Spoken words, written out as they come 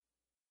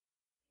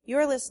You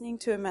are listening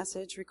to a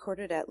message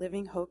recorded at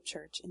Living Hope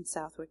Church in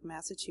Southwick,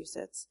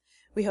 Massachusetts.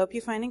 We hope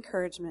you find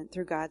encouragement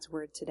through God's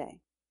Word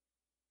today.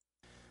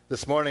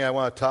 This morning I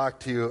want to talk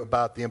to you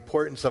about the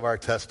importance of our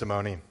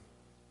testimony.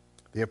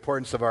 The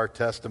importance of our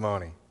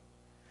testimony.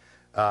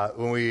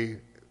 When we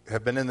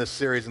have been in this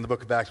series in the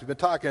book of Acts, we've been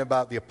talking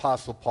about the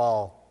Apostle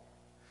Paul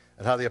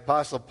and how the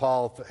Apostle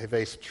Paul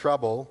faced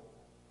trouble,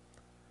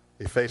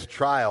 he faced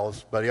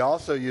trials, but he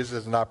also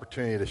uses an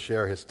opportunity to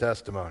share his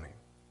testimony.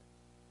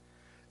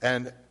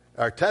 And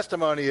our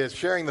testimony is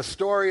sharing the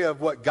story of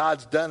what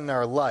God's done in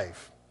our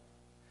life.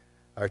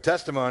 Our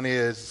testimony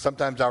is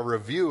sometimes our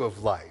review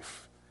of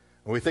life.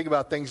 When we think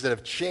about things that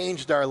have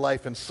changed our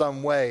life in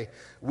some way,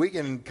 we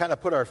can kind of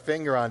put our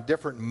finger on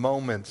different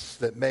moments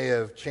that may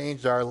have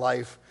changed our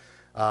life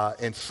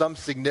in some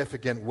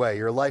significant way.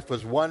 Your life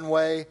was one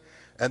way,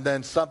 and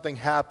then something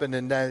happened,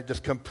 and then it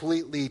just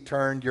completely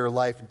turned your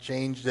life and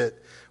changed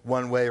it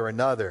one way or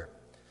another.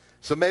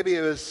 So maybe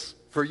it was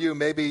for you,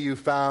 maybe you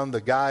found the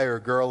guy or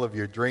girl of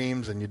your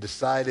dreams, and you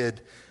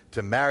decided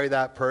to marry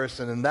that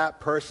person, and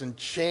that person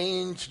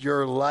changed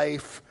your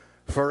life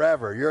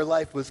forever. Your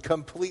life was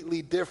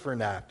completely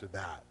different after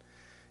that.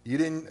 You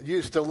didn't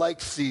used to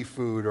like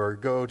seafood or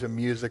go to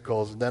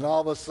musicals, and then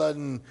all of a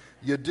sudden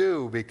you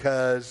do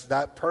because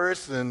that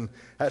person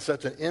had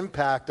such an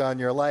impact on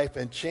your life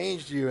and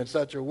changed you in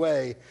such a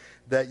way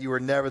that you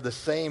were never the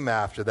same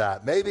after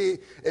that. Maybe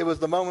it was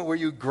the moment where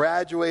you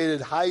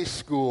graduated high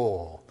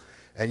school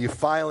and you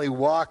finally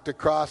walked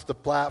across the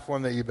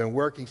platform that you've been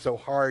working so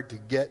hard to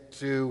get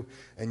to,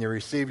 and you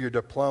received your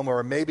diploma.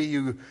 Or maybe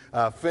you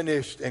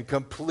finished and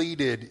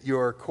completed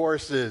your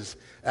courses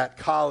at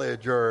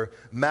college or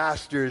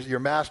your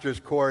master's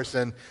course,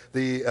 and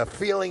the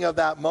feeling of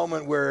that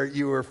moment where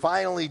you were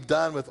finally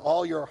done with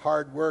all your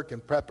hard work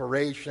and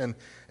preparation,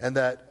 and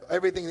that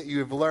everything that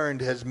you've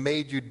learned has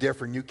made you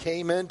different. You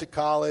came into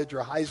college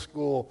or high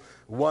school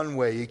one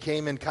way. You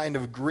came in kind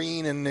of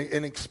green and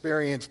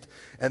inexperienced,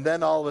 and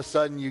then all of a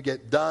sudden you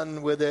get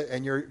done with it,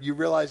 and you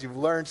realize you've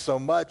learned so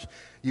much.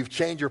 You've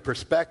changed your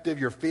perspective,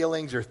 your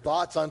feelings, your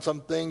thoughts on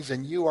some things,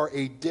 and you are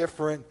a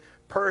different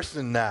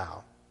person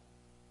now.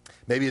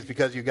 Maybe it's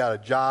because you got a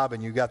job,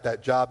 and you got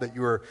that job that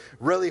you were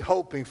really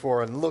hoping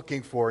for and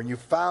looking for, and you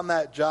found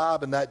that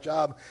job, and that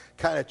job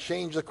kind of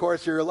changed the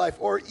course of your life.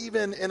 Or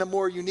even in a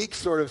more unique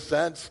sort of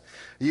sense,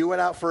 you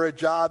went out for a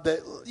job that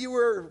you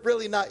were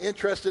really not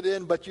interested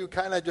in, but you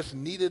kind of just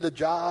needed a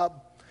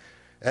job.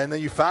 And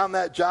then you found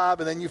that job,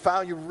 and then you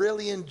found you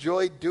really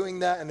enjoyed doing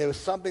that, and it was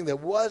something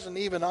that wasn't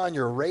even on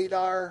your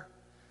radar.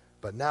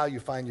 But now you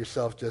find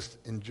yourself just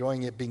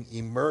enjoying it, being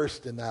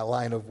immersed in that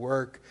line of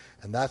work,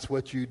 and that's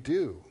what you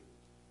do.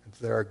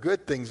 There are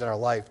good things in our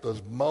life,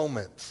 those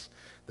moments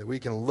that we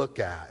can look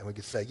at and we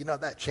can say,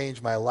 that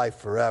changed my life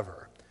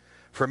forever.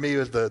 For me, it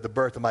was the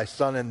birth of my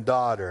son and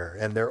daughter,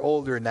 and they're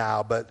older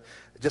now, but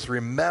just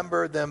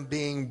remember them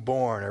being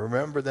born. I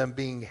remember them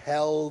being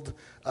held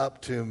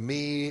up to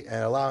me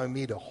and allowing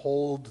me to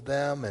hold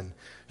them and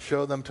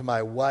show them to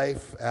my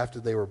wife after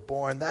they were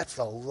born. That's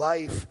a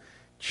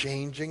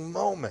life-changing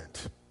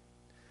moment.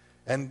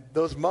 And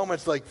those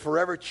moments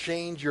forever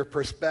change your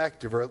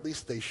perspective, or at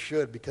least they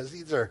should, because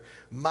these are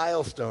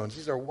milestones.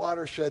 These are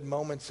watershed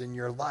moments in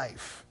your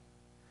life.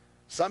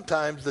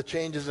 Sometimes the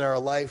changes in our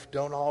life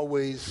they're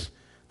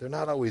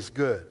not always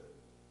good.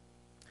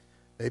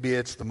 Maybe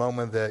it's the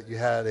moment that you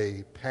had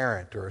a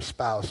parent or a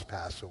spouse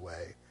pass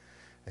away,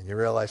 and you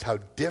realize how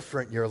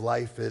different your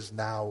life is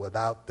now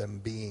without them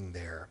being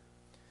there.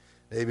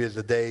 Maybe it's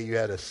the day you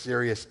had a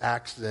serious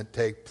accident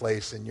take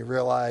place, and you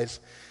realize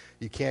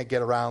you can't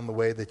get around the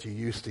way that you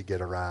used to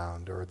get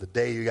around, or the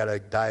day you got a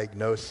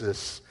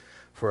diagnosis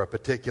for a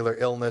particular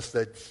illness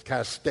that kind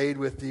of stayed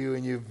with you,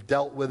 and you've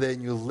dealt with it,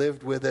 and you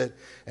lived with it,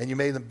 and you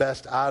made the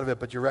best out of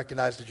it, but you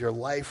recognize that your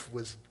life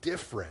was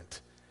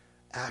different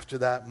after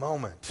that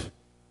moment.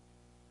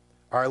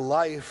 Our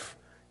life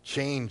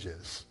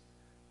changes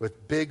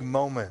with big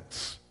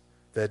moments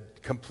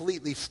that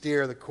completely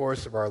steer the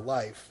course of our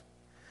life.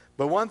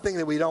 But one thing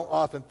that we don't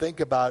often think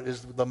about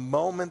is the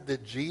moment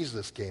that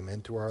Jesus came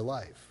into our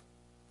life.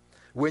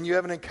 When you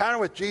have an encounter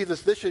with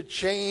Jesus, this should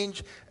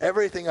change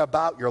everything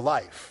about your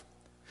life.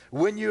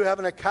 When you have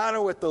an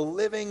encounter with the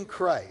living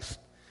Christ,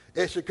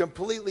 it should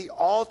completely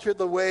alter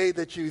the way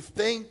that you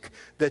think,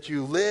 that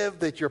you live,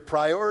 that your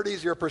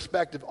priorities, your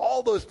perspective,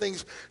 all those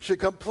things should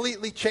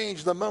completely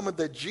change the moment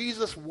that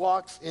Jesus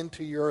walks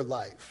into your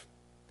life.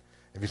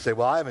 If you say,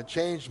 well, I haven't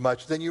changed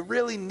much, then you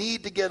really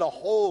need to get a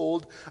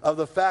hold of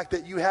the fact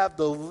that you have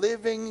the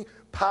living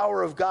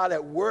power of God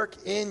at work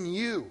in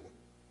you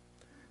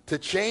to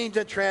change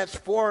and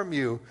transform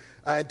you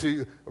and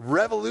to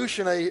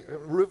revolutionize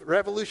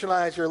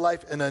your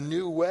life in a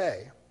new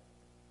way.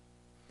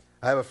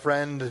 I have a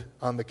friend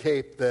on the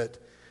Cape that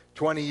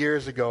 20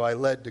 years ago I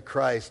led to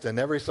Christ, and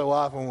every so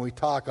often when we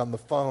talk on the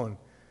phone,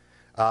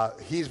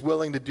 he's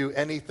willing to do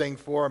anything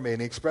for me,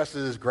 and he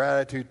expresses his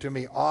gratitude to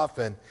me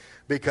often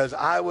because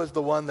I was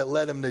the one that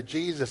led him to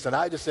Jesus. And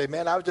I just say,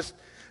 man, I just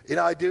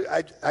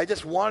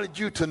wanted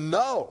you to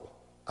know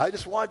I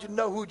just wanted you to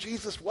know who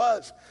Jesus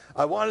was.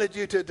 I wanted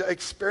you to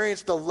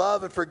experience the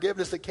love and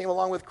forgiveness that came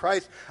along with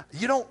Christ.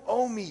 You don't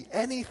owe me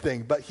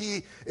anything, but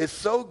he is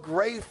so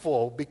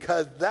grateful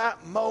because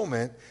that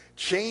moment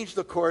changed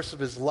the course of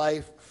his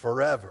life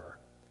forever.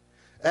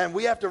 And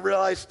we have to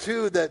realize,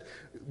 too, that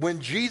when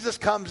Jesus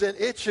comes in,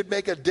 it should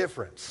make a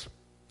difference.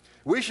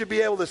 We should be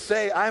able to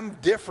say, I'm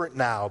different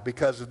now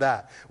because of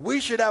that.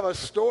 We should have a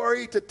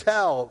story to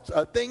tell,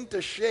 a thing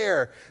to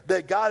share,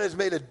 that God has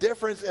made a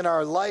difference in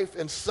our life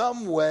in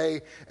some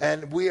way,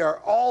 and we are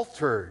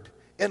altered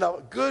in a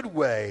good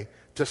way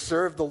to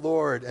serve the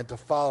Lord and to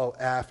follow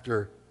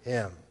after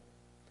him.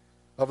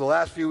 Over the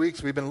last few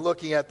weeks, we've been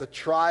looking at the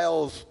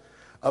trials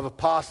of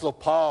Apostle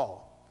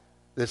Paul,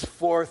 this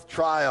fourth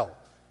trial.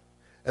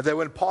 And that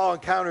when Paul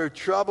encountered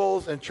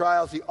troubles and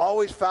trials, he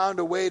always found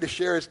a way to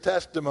share his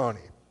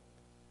testimony.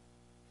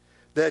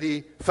 That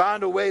he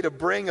found a way to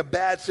bring a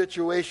bad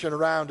situation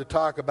around to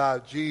talk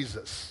about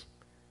Jesus.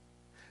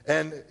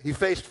 And he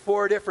faced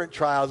 4 different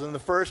trials. In the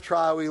first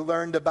trial, we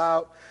learned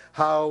about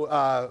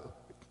how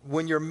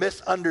when you're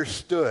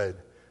misunderstood,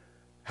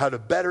 how to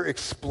better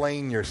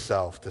explain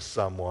yourself to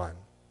someone.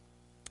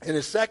 In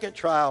his second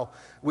trial,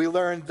 we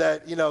learned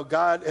that,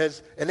 God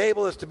has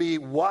enabled us to be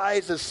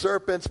wise as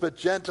serpents but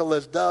gentle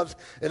as doves.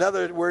 In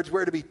other words,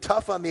 we're to be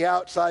tough on the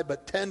outside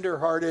but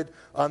tender-hearted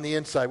on the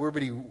inside.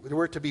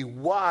 We're to be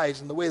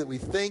wise in the way that we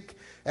think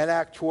and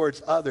act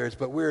towards others,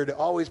 but we're to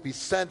always be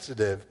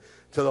sensitive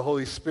to the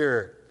Holy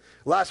Spirit.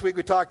 Last week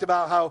we talked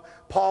about how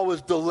Paul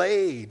was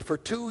delayed for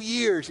 2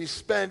 years. He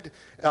spent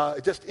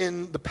just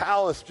in the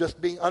palace, just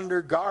being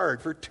under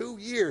guard for 2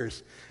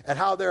 years. And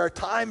how there are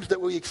times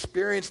that we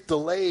experience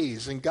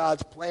delays in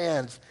God's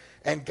plans.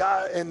 And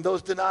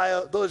those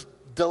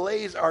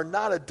delays are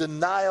not a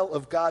denial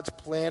of God's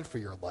plan for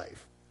your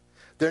life.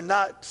 They're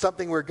not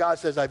something where God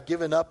says, I've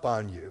given up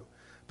on you.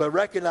 But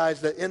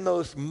recognize that in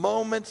those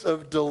moments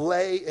of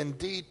delay and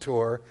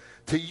detour,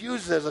 to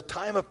use it as a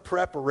time of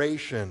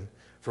preparation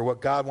for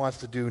what God wants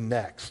to do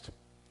next.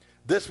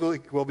 This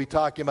week we'll be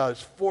talking about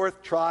his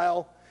 4th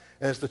trial,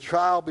 and it's the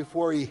trial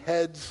before he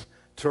heads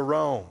to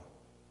Rome.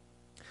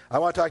 I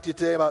want to talk to you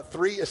today about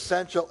 3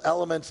 essential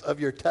elements of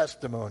your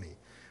testimony.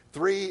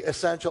 3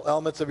 essential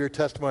elements of your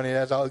testimony. And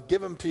as I'll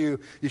give them to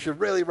you, you should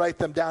really write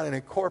them down and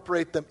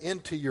incorporate them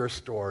into your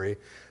story.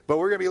 But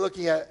we're going to be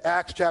looking at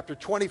Acts chapter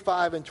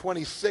 25 and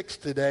 26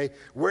 today.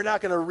 We're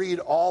not going to read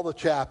all the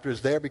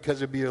chapters there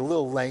because it would be a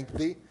little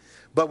lengthy.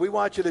 But we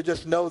want you to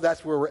just know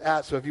that's where we're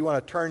at. So if you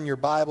want to turn your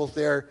Bibles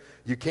there,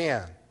 you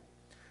can.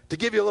 To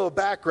give you a little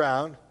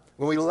background,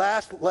 when we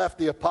last left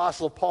the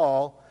Apostle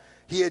Paul,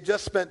 he had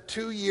just spent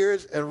 2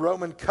 years in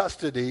Roman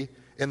custody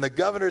in the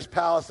governor's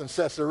palace in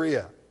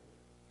Caesarea.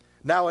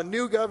 Now a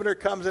new governor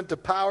comes into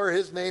power.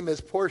 His name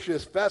is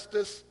Porcius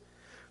Festus,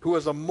 who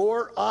was a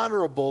more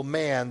honorable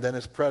man than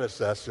his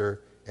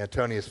predecessor,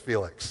 Antonius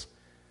Felix.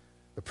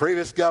 The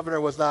previous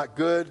governor was not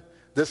good.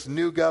 This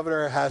new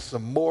governor has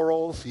some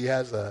morals. He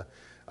has a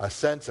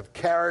sense of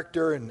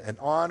character and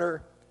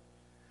honor.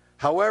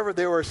 However,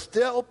 there were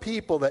still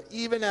people that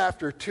even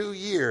after 2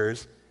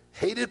 years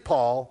hated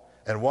Paul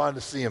and wanted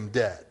to see him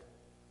dead.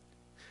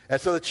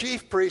 And so the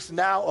chief priests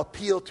now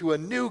appeal to a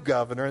new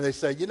governor, and they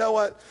say, you know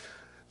what?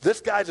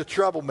 This guy's a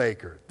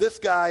troublemaker. This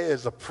guy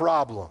is a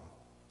problem.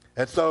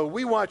 And so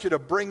we want you to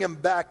bring him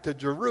back to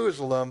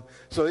Jerusalem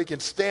so he can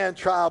stand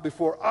trial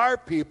before our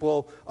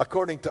people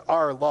according to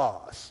our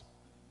laws.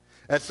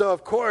 And so,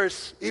 of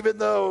course, even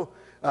though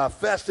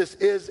Festus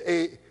is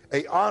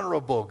a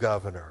honorable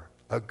governor,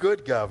 a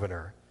good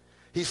governor,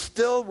 he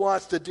still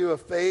wants to do a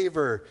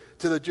favor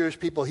to the Jewish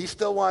people. He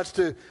still wants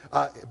to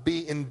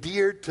be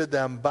endeared to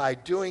them by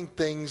doing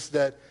things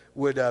that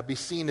would be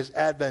seen as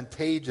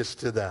advantageous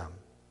to them.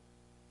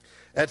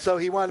 And so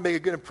he wanted to make a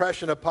good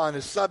impression upon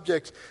his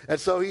subjects. And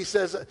so he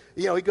says,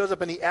 he goes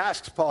up and he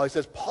asks Paul, he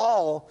says,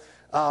 Paul,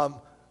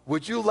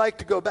 would you like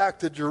to go back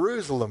to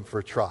Jerusalem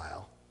for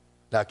trial?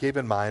 Now, keep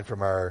in mind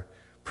from our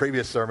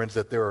previous sermons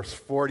that there were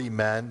 40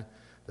 men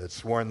that had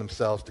sworn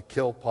themselves to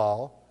kill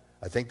Paul.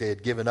 I think they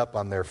had given up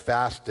on their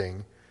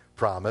fasting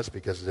promise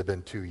because it had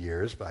been 2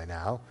 years by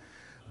now.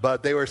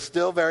 But they were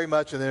still very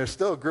much, and there's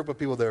still a group of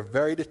people that are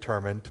very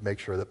determined to make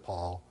sure that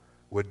Paul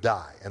would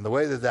die. And the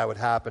way that that would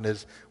happen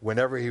is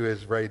whenever he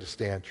was ready to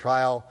stand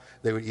trial,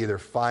 they would either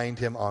find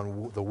him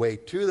on the way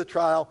to the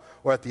trial,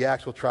 or at the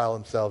actual trial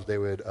themselves, they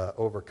would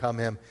overcome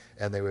him,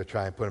 and they would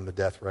try and put him to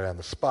death right on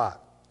the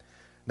spot.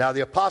 Now,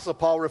 the Apostle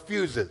Paul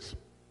refuses.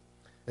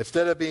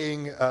 Instead of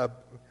being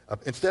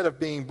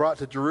brought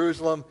to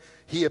Jerusalem,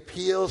 he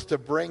appeals to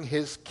bring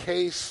his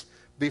case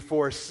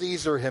before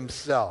Caesar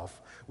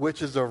himself,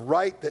 which is a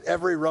right that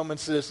every Roman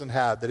citizen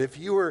had. That if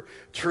you were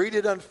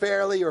treated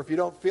unfairly, or if you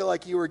don't feel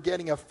like you were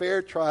getting a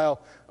fair trial,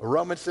 a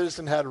Roman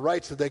citizen had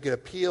rights that they could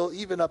appeal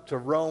even up to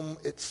Rome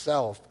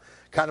itself,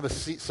 kind of a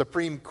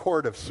supreme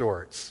court of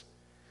sorts.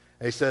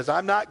 And he says,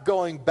 I'm not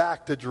going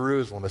back to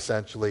Jerusalem,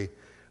 essentially.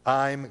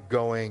 I'm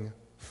going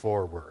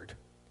forward.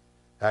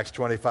 Acts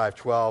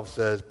 25:12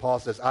 says, Paul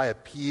says, I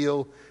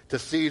appeal to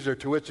Caesar,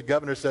 to which the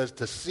governor says,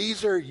 to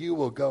Caesar you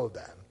will go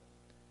then.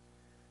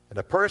 And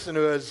a person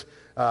who has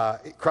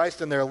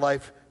Christ in their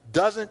life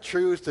doesn't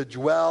choose to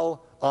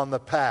dwell on the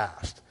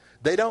past.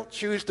 They don't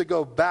choose to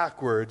go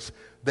backwards.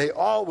 They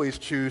always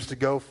choose to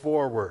go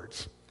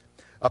forwards.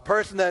 A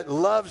person that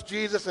loves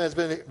Jesus and has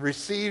been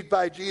received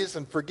by Jesus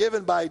and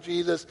forgiven by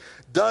Jesus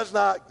does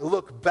not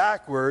look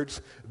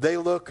backwards. They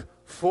look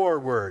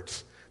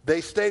forwards. They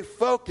stay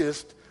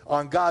focused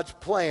on God's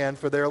plan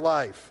for their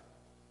life.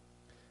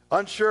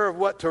 Unsure of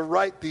what to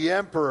write the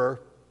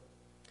emperor,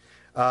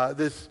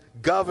 this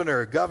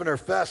Governor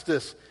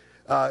Festus,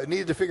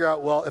 needed to figure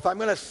out, well, if I'm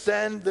going to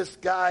send this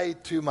guy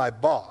to my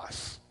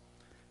boss,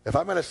 if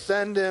I'm going to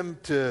send him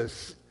to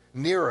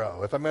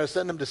Nero, if I'm going to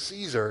send him to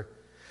Caesar,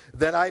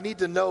 then I need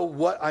to know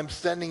what I'm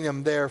sending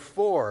him there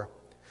for.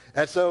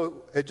 And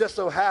so it just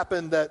so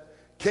happened that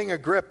King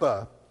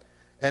Agrippa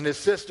and his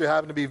sister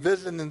happened to be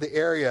visiting in the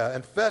area,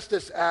 and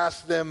Festus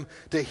asked them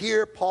to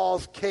hear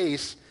Paul's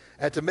case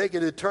and to make a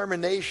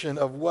determination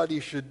of what he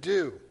should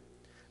do.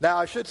 Now,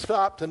 I should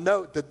stop to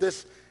note that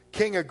this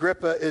King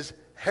Agrippa is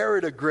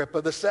Herod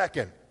Agrippa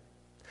II.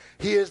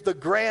 He is the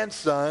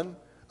grandson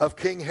of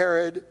King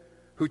Herod,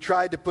 who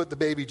tried to put the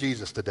baby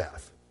Jesus to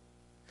death.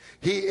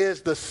 He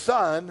is the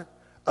son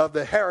of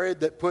the Herod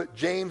that put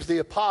James the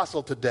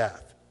Apostle to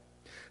death.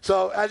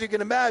 So, as you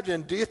can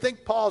imagine, do you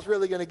think Paul's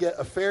really going to get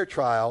a fair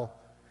trial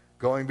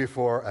going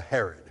before a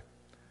Herod?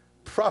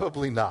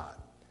 Probably not.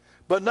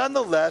 But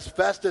nonetheless,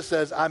 Festus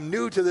says, I'm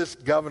new to this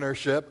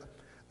governorship.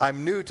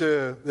 I'm new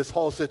to this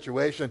whole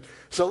situation.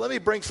 So let me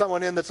bring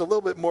someone in that's a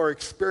little bit more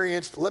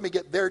experienced. Let me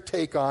get their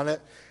take on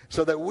it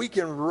so that we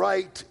can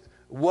write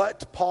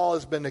what Paul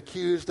has been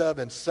accused of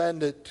and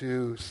send it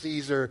to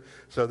Caesar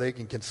so they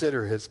can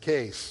consider his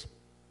case.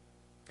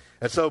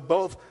 And so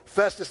both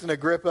Festus and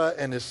Agrippa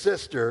and his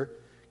sister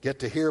get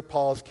to hear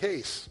Paul's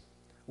case.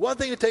 One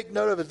thing to take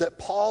note of is that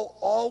Paul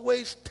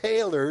always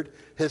tailored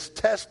his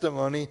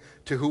testimony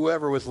to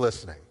whoever was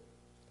listening.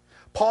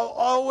 Paul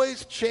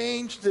always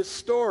changed his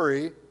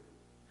story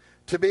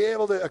to be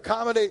able to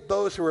accommodate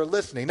those who are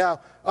listening.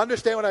 Now,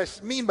 understand what I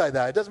mean by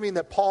that. It doesn't mean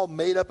that Paul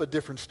made up a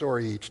different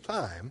story each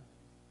time.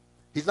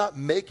 He's not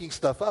making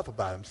stuff up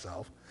about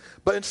himself.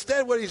 But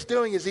instead what he's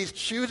doing is he's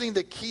choosing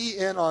to key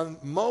in on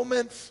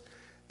moments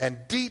and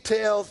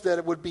details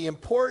that would be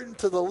important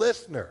to the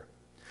listener.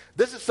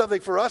 This is something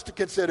for us to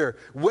consider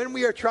when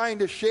we are trying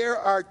to share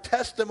our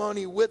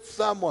testimony with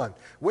someone.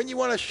 When you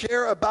want to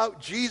share about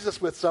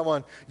Jesus with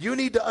someone, you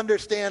need to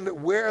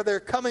understand where they're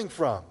coming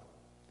from.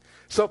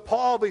 So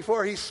Paul,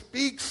 before he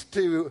speaks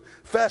to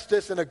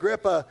Festus and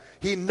Agrippa,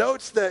 he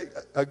notes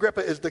that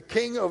Agrippa is the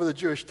king over the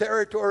Jewish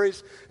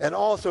territories and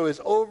also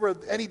is over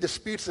any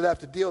disputes that have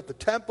to deal with the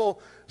temple.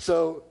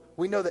 So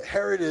we know that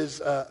Herod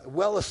is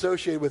well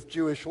associated with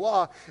Jewish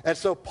law. And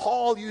so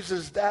Paul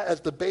uses that as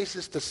the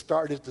basis to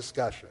start his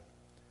discussion.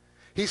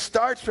 He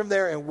starts from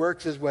there and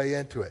works his way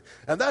into it.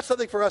 And that's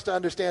something for us to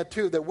understand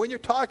too, that when you're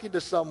talking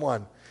to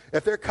someone,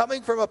 if they're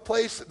coming from a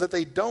place that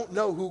they don't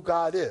know who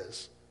God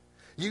is,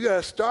 you got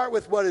to start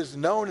with what is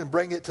known and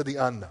bring it to the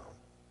unknown.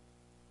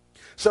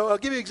 So I'll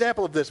give you an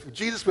example of this.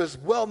 Jesus was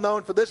well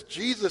known for this.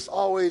 Jesus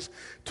always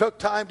took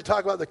time to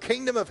talk about the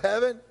kingdom of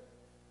heaven.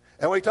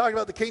 And when he talked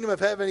about the kingdom of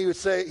heaven, he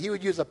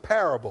would use a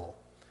parable,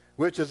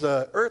 which is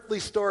an earthly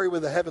story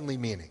with a heavenly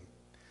meaning.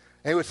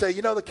 And he would say,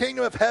 the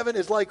kingdom of heaven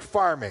is like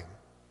farming.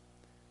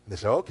 And they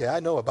say, okay, I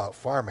know about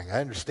farming.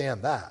 I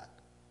understand that.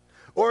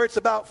 Or it's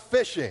about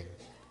fishing.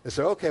 They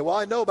say, okay, well,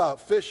 I know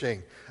about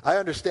fishing. I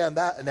understand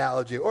that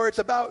analogy. Or it's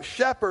about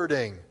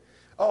shepherding.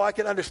 Oh, I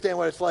can understand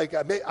what it's like.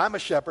 I'm a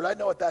shepherd. I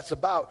know what that's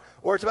about.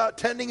 Or it's about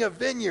tending a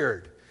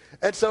vineyard.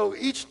 And so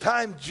each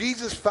time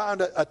Jesus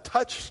found a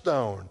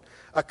touchstone,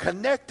 a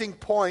connecting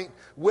point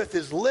with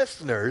his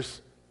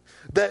listeners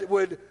that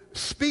would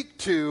speak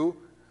to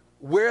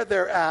where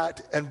they're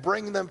at and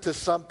bring them to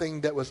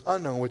something that was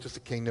unknown, which is the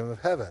kingdom of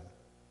heaven,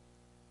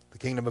 the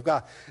kingdom of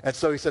God. And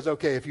so he says,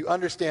 okay, if you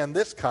understand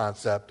this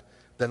concept,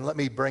 then let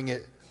me bring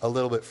it a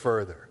little bit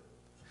further.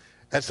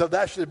 And so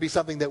that should be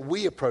something that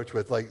we approach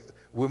with. Like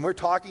when we're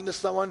talking to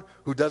someone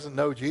who doesn't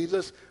know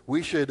Jesus,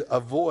 we should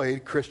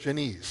avoid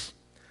Christianese.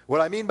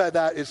 What I mean by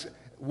that is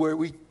where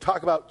we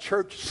talk about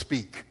church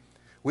speak.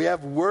 We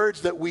have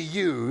words that we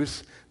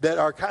use that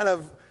are kind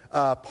of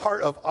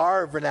part of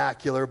our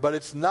vernacular, but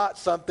it's not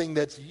something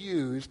that's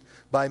used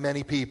by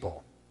many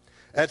people.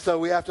 And so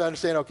we have to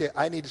understand, okay,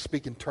 I need to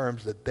speak in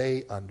terms that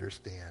they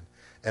understand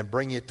and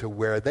bring it to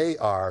where they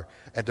are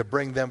and to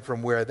bring them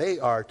from where they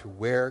are to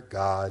where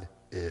God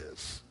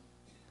is.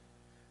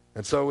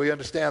 And so we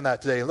understand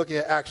that today. Looking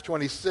at Acts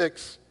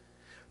 26,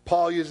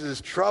 Paul uses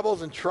his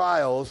troubles and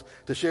trials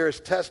to share his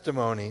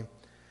testimony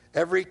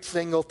every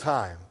single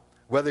time.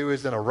 Whether he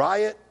was in a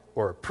riot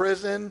or a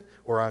prison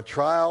or on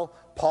trial,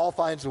 Paul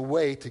finds a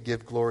way to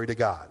give glory to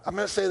God. I'm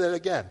going to say that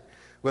again.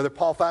 Whether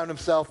Paul found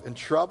himself in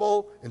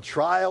trouble, in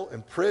trial,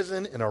 in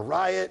prison, in a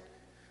riot,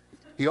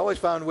 he always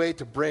found a way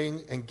to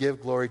bring and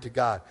give glory to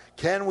God.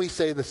 Can we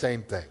say the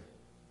same thing?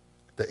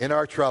 That in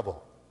our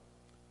trouble,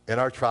 in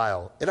our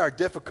trial, in our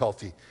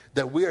difficulty,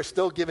 that we are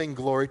still giving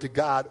glory to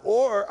God?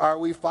 Or are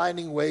we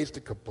finding ways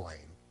to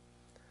complain?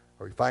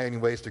 Are we finding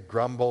ways to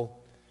grumble?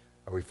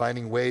 Are we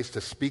finding ways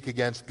to speak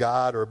against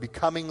God or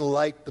becoming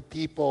like the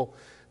people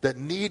that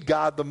need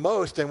God the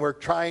most, and we're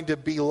trying to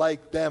be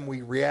like them?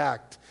 We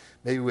react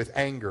maybe with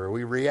anger.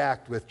 We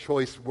react with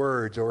choice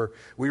words, or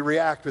we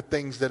react with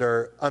things that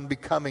are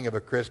unbecoming of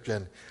a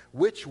Christian.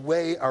 Which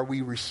way are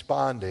we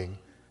responding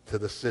to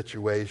the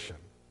situation?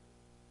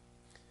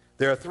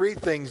 There are three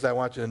things I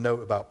want you to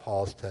note about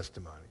Paul's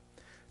testimony.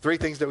 Three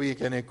things that we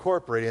can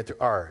incorporate into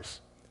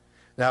ours.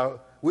 Now,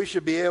 you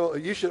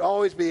should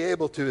always be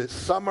able to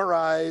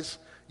summarize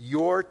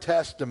your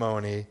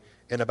testimony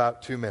in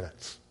about 2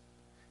 minutes.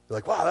 You're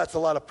like, wow, that's a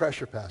lot of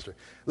pressure, Pastor.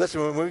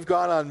 Listen, when we've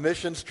gone on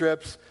mission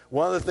trips,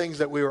 one of the things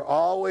that we were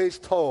always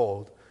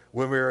told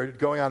when we were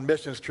going on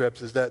mission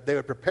trips is that they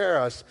would prepare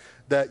us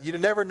that you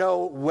never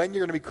know when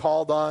you're going to be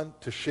called on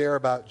to share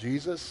about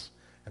Jesus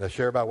and to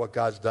share about what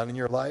God's done in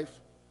your life.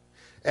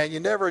 And you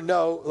never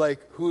know,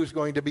 who's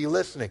going to be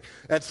listening.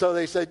 And so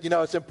they said,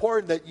 it's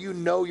important that you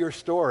know your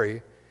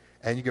story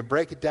and you can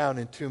break it down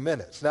in 2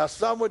 minutes. Now,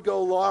 some would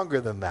go longer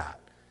than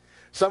that.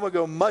 Some would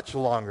go much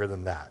longer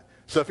than that.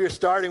 So if you're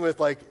starting with,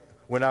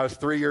 when I was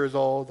 3 years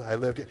old, I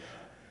lived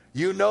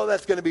here,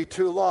 that's going to be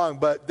too long.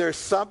 But there's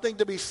something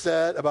to be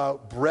said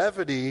about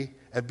brevity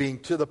and being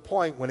to the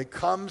point when it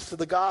comes to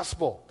the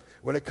gospel,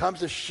 when it comes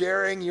to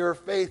sharing your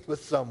faith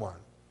with someone.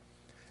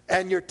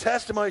 And your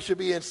testimony should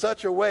be in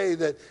such a way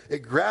that it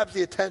grabs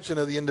the attention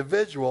of the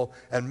individual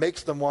and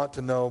makes them want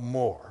to know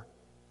more.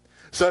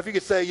 So if you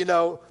could say,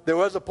 there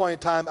was a point in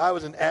time I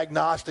was an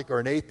agnostic or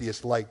an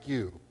atheist like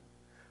you.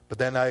 But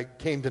then I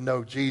came to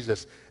know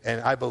Jesus, and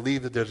I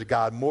believe that there's a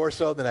God more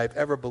so than I've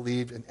ever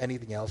believed in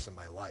anything else in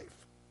my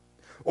life.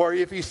 Or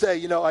if you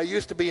say, I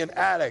used to be an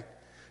addict.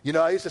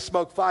 I used to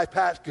smoke 5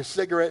 packs of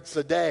cigarettes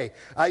a day.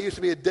 I used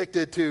to be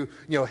addicted to,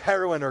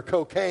 heroin or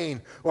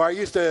cocaine. Or I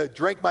used to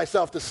drink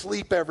myself to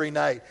sleep every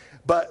night.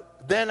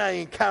 But then I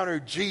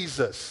encountered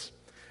Jesus.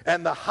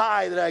 And the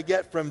high that I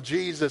get from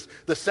Jesus,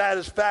 the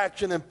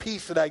satisfaction and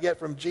peace that I get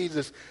from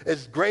Jesus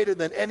is greater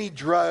than any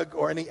drug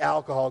or any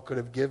alcohol could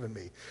have given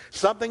me.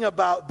 Something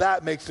about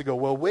that makes it go,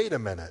 well, wait a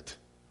minute.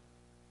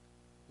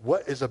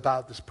 What is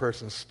about this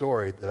person's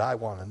story that I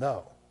want to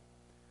know?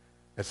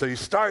 And so you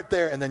start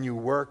there, and then you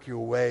work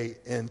your way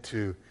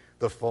into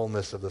the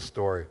fullness of the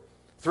story.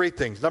 3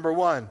 things. Number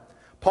 1,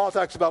 Paul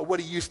talks about what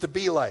he used to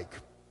be like.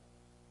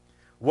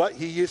 What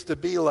he used to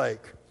be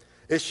like.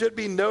 It should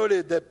be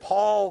noted that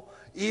Paul,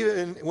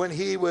 even when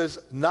he was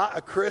not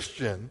a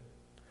Christian,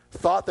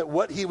 thought that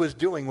what he was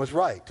doing was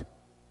right.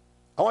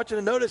 I want you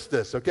to notice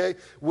this, okay?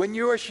 When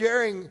you are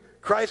sharing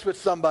Christ with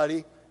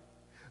somebody,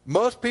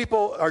 most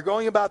people are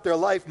going about their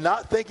life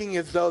not thinking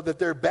as though that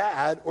they're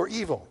bad or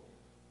evil.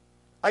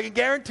 I can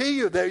guarantee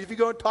you that if you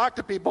go and talk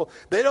to people,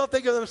 they don't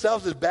think of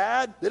themselves as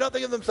bad. They don't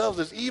think of themselves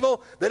as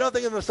evil. They don't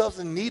think of themselves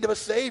in need of a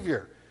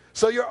Savior.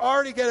 So you're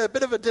already getting a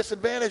bit of a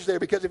disadvantage there,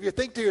 because if you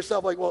think to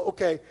yourself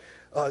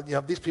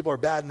these people are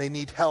bad and they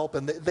need help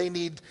and they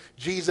need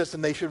Jesus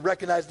and they should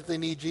recognize that they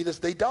need Jesus,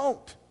 they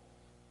don't.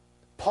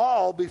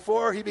 Paul,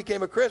 before he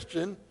became a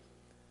Christian,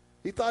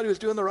 he thought he was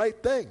doing the right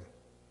thing.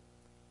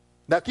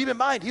 Now, keep in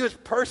mind, he was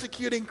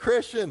persecuting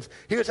Christians.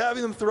 He was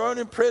having them thrown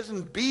in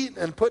prison,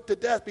 beaten, and put to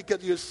death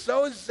because he was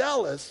so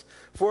zealous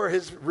for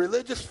his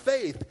religious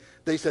faith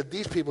that he said,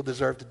 these people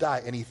deserve to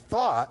die. And he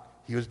thought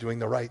he was doing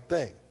the right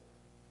thing.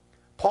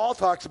 Paul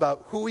talks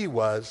about who he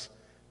was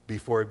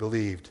before he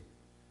believed.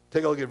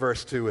 Take a look at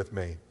verse 2 with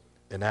me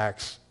in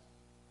Acts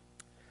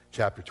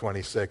chapter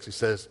 26. He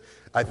says,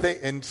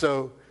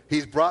 so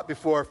he's brought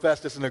before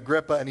Festus and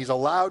Agrippa, and he's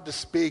allowed to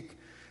speak.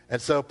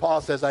 And so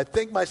Paul says, I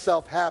think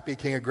myself happy,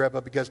 King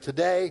Agrippa, because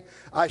today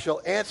I shall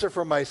answer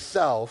for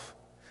myself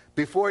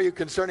before you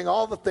concerning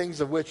all the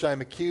things of which I am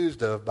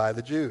accused of by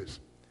the Jews,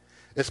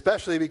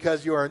 especially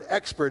because you are an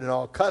expert in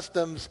all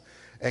customs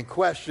and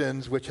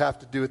questions which have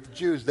to do with the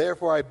Jews.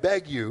 Therefore I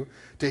beg you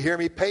to hear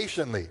me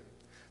patiently.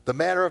 The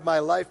manner of my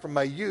life from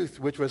my youth,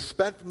 which was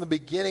spent from the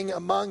beginning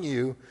among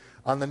you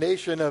on the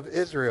nation of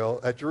Israel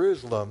at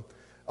Jerusalem,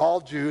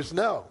 all Jews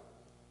know.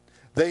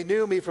 They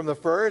knew me from the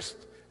first,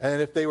 and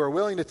if they were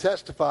willing to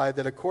testify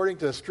that according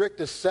to the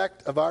strictest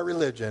sect of our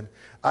religion,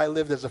 I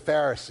lived as a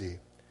Pharisee.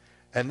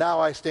 And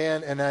now I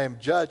stand and I am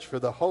judged for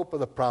the hope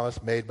of the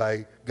promise made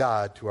by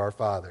God to our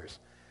fathers.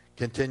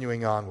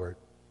 Continuing onward.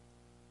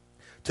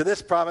 To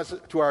this promise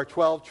to our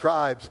 12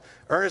 tribes,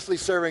 earnestly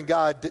serving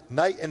God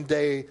night and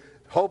day,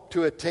 hope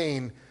to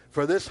attain.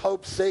 For this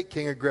hope's sake,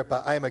 King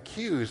Agrippa, I am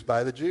accused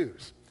by the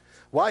Jews.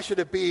 Why should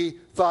it be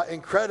thought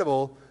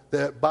incredible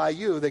that by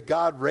you that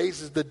God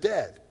raises the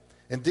dead?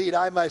 Indeed,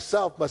 I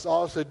myself must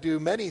also do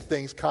many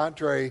things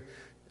contrary.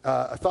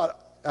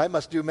 I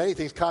must do many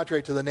things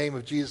contrary to the name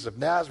of Jesus of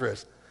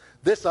Nazareth.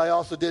 This I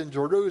also did in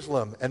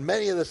Jerusalem, and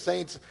many of the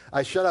saints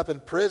I shut up in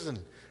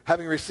prison,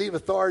 having received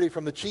authority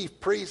from the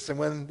chief priests. And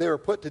when they were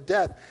put to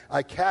death,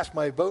 I cast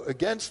my vote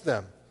against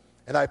them.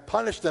 And I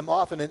punished them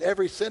often in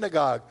every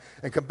synagogue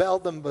and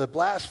compelled them to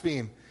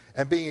blaspheme.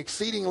 And being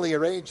exceedingly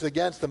enraged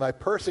against them, I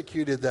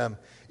persecuted them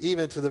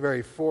even to the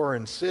very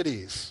foreign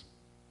cities.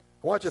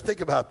 I want you to think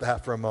about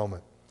that for a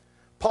moment.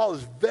 Paul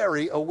is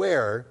very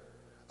aware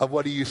of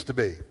what he used to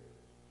be.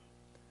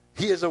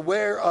 He is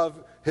aware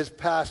of his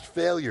past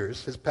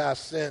failures, his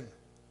past sin.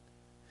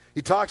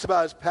 He talks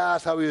about his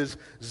past, how he was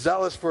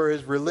zealous for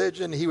his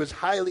religion. He was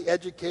highly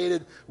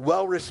educated,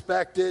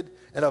 well-respected,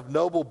 and of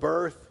noble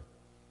birth.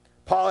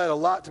 Paul had a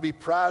lot to be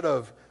proud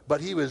of, but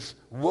he was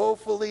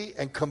woefully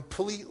and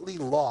completely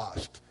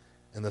lost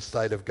in the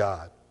sight of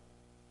God.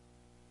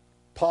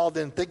 Paul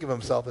didn't think of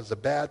himself as a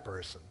bad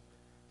person.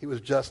 He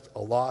was just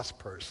a lost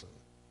person.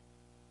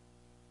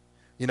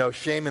 You know,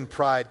 shame and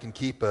pride can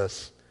keep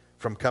us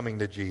from coming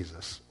to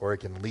Jesus, or it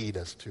can lead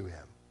us to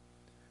him.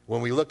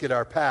 When we look at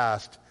our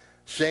past,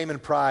 shame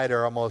and pride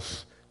are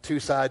almost two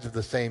sides of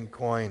the same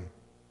coin.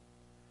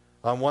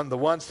 On the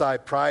one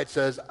side, pride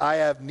says, I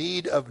have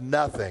need of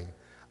nothing.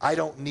 I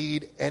don't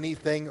need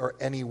anything or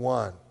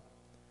anyone.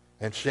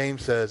 And shame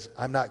says,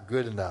 I'm not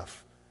good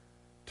enough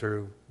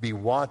to be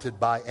wanted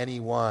by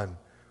anyone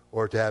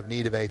or to have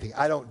need of anything.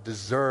 I don't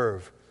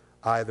deserve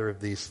either of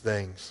these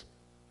things.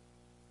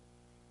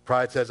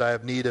 Pride says, I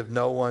have need of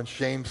no one.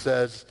 Shame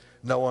says,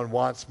 no one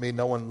wants me,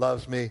 no one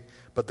loves me.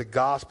 But the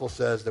gospel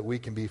says that we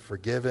can be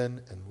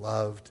forgiven and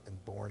loved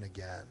and born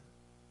again.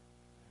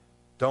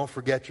 Don't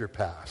forget your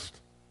past.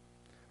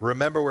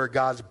 Remember where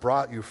God's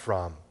brought you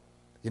from.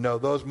 You know,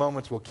 those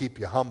moments will keep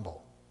you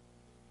humble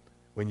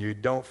when you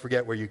don't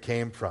forget where you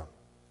came from.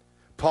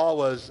 Paul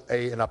was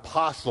an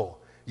apostle,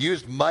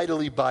 used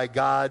mightily by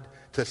God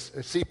to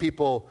see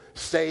people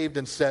saved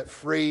and set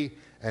free,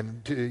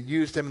 and to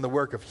use him in the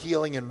work of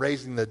healing and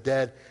raising the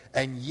dead.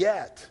 And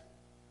yet,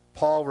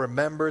 Paul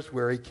remembers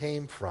where he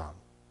came from.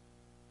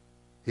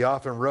 He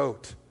often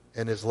wrote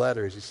in his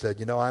letters, he said,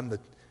 you know,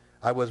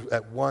 I was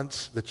at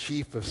once the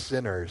chief of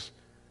sinners,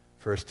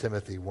 1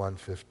 Timothy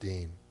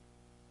 1:15.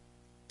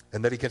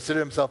 And that he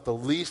considered himself the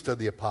least of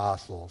the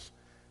apostles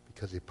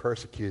because he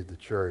persecuted the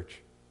church,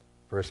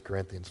 1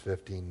 Corinthians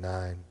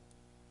 15:9.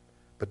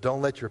 But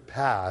don't let your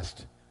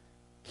past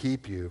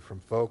keep you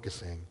from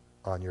focusing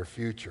on your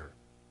future.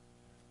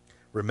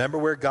 Remember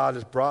where God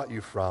has brought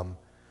you from,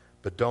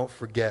 but don't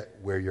forget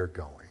where you're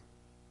going.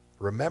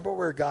 Remember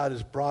where God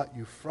has brought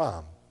you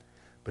from,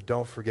 but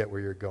don't forget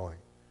where you're going.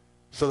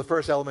 So the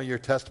first element of your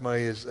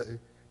testimony is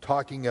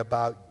talking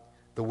about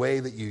the way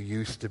that you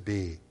used to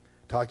be,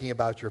 talking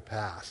about your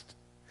past.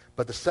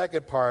 But the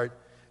second part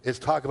is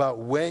talk about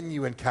when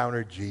you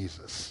encountered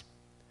Jesus.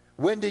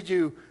 When did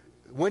you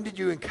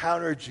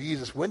encounter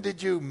Jesus? When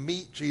did you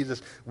meet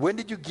Jesus? When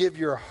did you give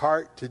your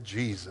heart to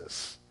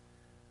Jesus?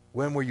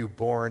 When were you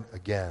born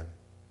again?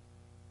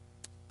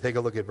 Take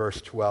a look at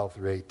verse 12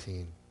 through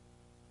 18. It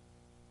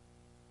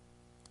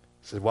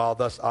says, while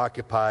thus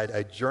occupied,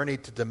 I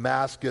journeyed to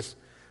Damascus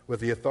with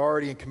the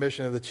authority and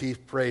commission of the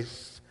chief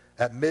priests.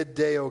 At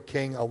midday, O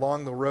king,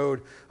 along the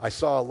road, I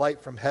saw a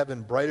light from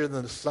heaven, brighter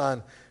than the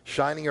sun,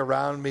 shining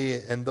around me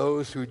and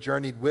those who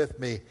journeyed with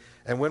me.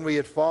 And when we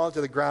had fallen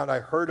to the ground, I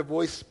heard a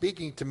voice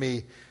speaking to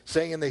me,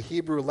 saying in the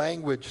Hebrew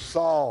language,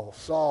 Saul,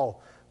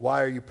 Saul,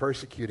 why are you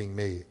persecuting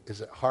me?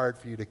 Is it hard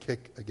for you to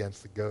kick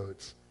against the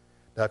goads?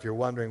 Now, if you're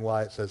wondering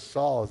why it says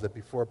Saul, is that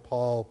before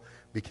Paul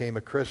became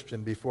a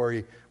Christian, before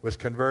he was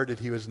converted,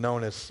 he was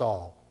known as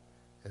Saul.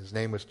 His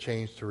name was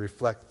changed to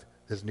reflect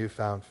his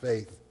newfound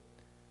faith.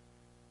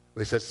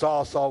 But he said,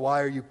 Saul, Saul,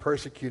 why are you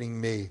persecuting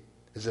me?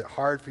 Is it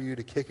hard for you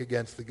to kick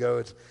against the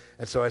goads?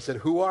 And so I said,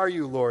 who are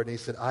you, Lord? And he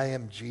said, I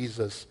am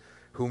Jesus,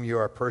 whom you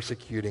are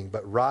persecuting.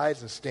 But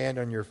rise and stand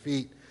on your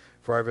feet,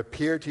 for I have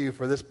appeared to you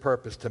for this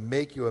purpose, to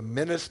make you a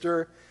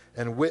minister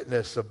and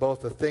witness of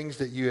both the things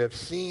that you have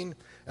seen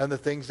and the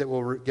things that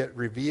will get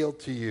revealed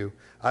to you.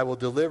 I will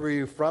deliver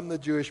you from the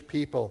Jewish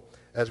people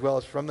as well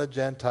as from the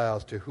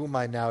Gentiles, to whom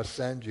I now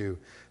send you,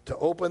 to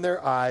open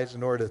their eyes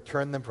in order to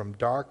turn them from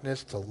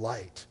darkness to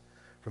light,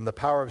 from the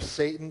power of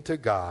Satan to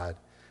God,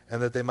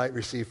 and that they might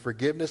receive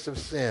forgiveness of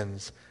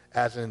sins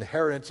as an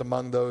inheritance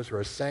among those who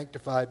are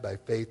sanctified by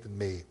faith in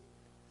me.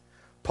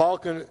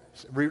 Paul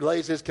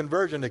relays his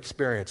conversion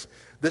experience.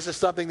 This is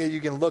something that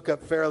you can look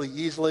up fairly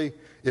easily.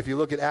 If you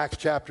look at Acts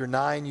chapter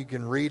 9, you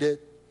can read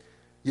it.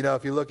 You know,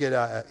 if you look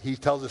at, he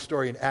tells a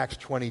story in Acts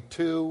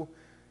 22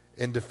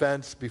 in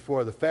defense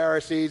before the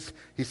Pharisees.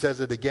 He says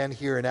it again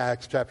here in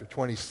Acts chapter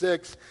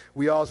 26.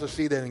 We also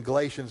see that in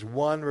Galatians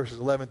 1, verses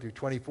 11 through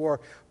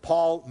 24.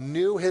 Paul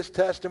knew his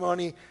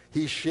testimony.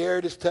 He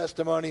shared his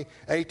testimony.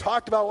 And he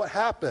talked about what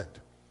happened.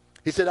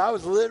 He said, I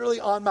was literally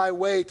on my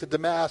way to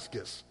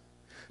Damascus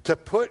to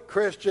put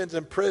Christians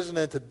in prison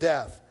and to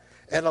death.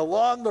 And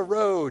along the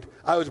road,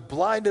 I was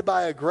blinded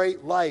by a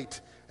great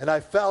light, and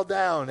I fell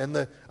down,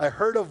 and I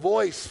heard a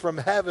voice from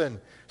heaven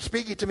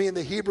speaking to me in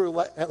the Hebrew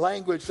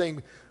language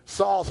saying,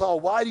 Saul, Saul,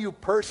 why do you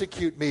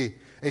persecute me?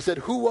 And he said,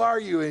 who are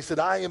you? And he said,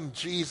 I am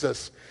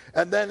Jesus.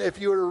 And then if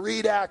you were to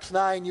read Acts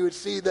 9, you would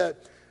see that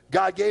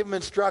God gave him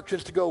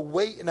instructions to go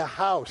wait in a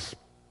house,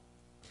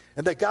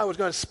 and that God was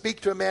going to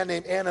speak to a man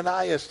named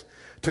Ananias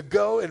to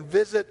go and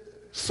visit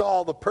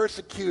Saul, the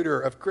persecutor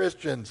of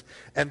Christians,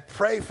 and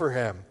pray for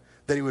him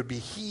that he would be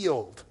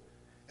healed.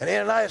 And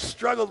Ananias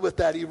struggled with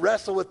that. He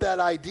wrestled with that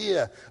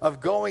idea of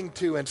going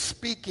to and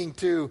speaking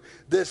to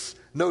this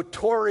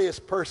notorious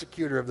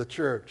persecutor of the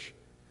church.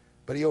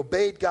 But he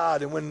obeyed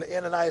God, and when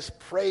Ananias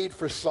prayed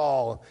for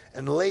Saul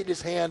and laid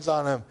his hands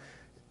on him,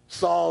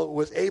 Saul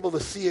was able to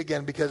see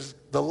again because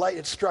the light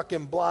had struck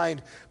him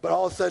blind. But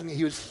all of a sudden,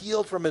 he was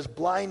healed from his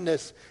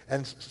blindness,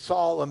 and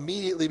Saul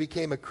immediately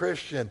became a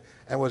Christian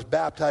and was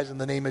baptized in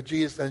the name of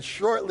Jesus. And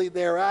shortly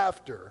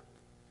thereafter,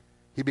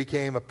 he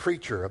became a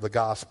preacher of the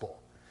gospel.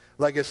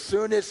 Like as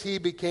soon as he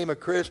became a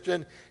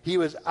Christian, he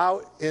was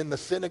out in the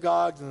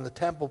synagogues and the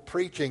temple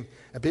preaching,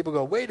 and people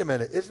go, wait a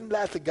minute, isn't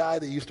that the guy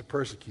that used to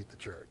persecute the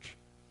church?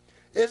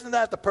 Isn't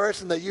that the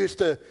person that used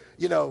to,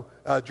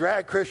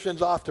 drag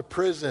Christians off to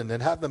prison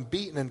and have them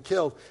beaten and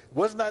killed?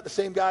 Wasn't that the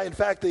same guy? In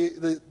fact,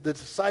 the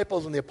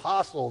disciples and the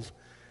apostles,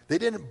 they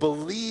didn't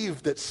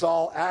believe that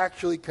Saul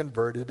actually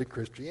converted to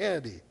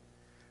Christianity.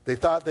 They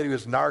thought that he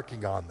was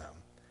narking on them.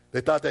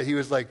 They thought that he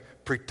was like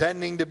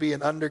pretending to be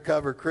an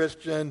undercover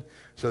Christian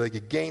so they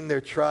could gain their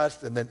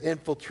trust and then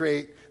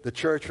infiltrate the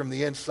church from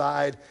the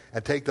inside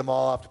and take them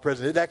all off to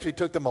prison. It actually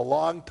took them a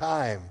long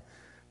time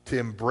to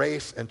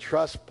embrace and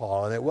trust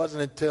Paul. And it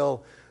wasn't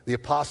until the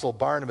apostle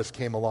Barnabas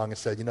came along and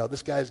said,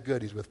 this guy's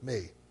good, he's with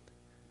me.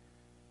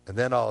 And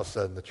then all of a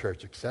sudden the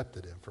church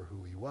accepted him for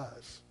who he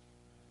was.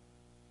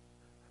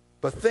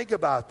 But think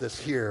about this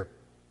here.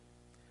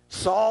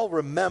 Paul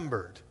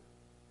remembered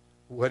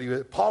what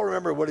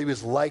he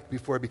was like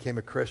before he became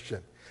a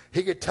Christian.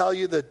 He could tell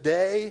you the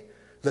day,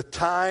 the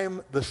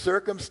time, the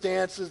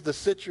circumstances, the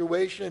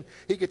situation.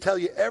 He could tell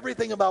you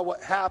everything about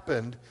what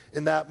happened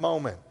in that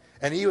moment.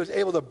 And he was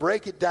able to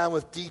break it down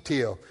with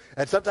detail.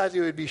 And sometimes he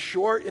would be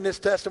short in his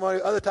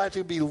testimony. Other times he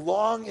would be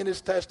long in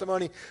his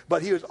testimony.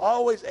 But he was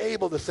always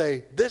able to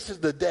say, this is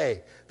the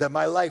day that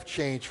my life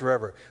changed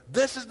forever.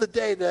 This is the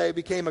day that I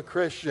became a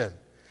Christian.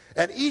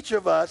 And each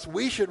of us,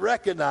 we should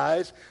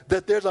recognize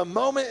that there's a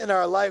moment in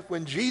our life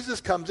when Jesus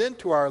comes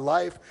into our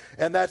life.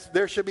 And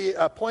there should be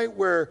a point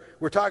where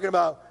we're talking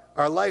about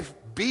our life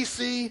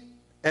BC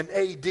and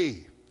AD.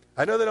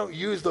 I know they don't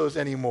use those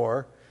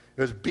anymore.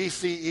 It was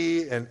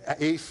BCE and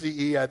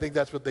ACE. I think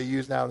that's what they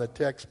use now in the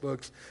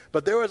textbooks.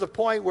 But there was a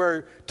point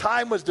where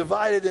time was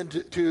divided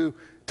into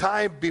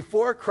time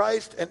before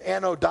Christ and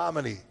Anno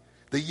Domini,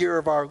 the year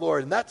of our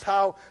Lord. And that's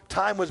how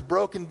time was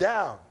broken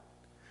down.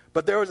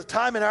 But there was a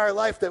time in our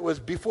life that was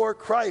before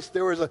Christ.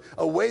 There was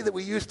a way that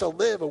we used to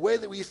live, a way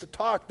that we used to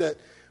talk that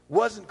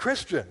wasn't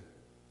Christian.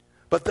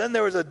 But then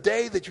there was a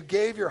day that you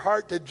gave your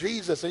heart to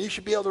Jesus, and you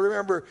should be able to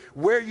remember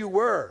where you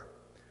were.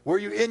 Were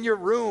you in your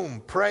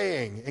room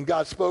praying and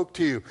God spoke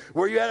to you?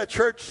 Were you at a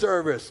church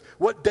service?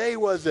 What day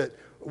was it?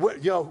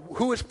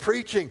 Who was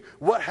preaching?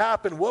 What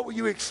happened? What were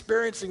you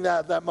experiencing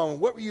at that moment?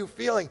 What were you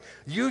feeling?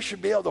 You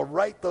should be able to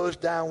write those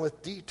down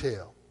with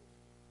detail.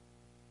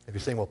 If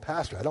you're saying, well,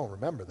 Pastor, I don't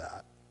remember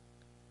that,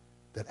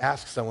 then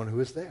ask someone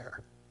who is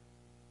there.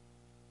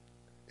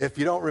 If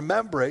you don't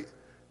remember it,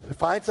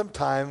 find some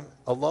time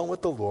alone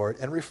with the Lord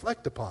and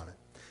reflect upon it.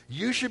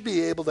 You should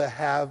be able to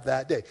have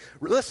that day.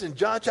 Listen,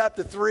 John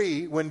chapter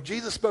 3, when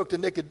Jesus spoke to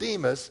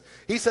Nicodemus,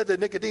 he said to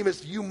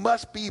Nicodemus, you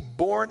must be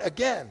born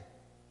again.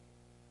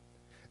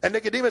 And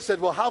Nicodemus said,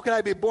 well, how can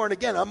I be born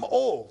again? I'm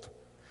old.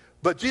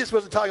 But Jesus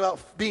wasn't talking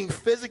about being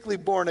physically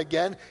born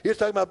again. He was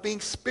talking about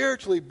being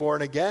spiritually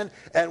born again.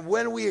 And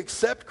when we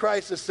accept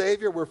Christ as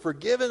Savior, we're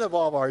forgiven of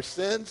all of our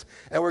sins,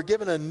 and we're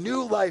given a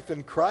new life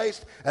in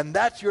Christ, and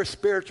that's your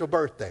spiritual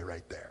birthday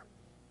right there.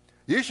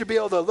 You should be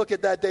able to look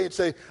at that day and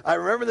say, I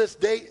remember this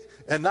date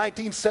in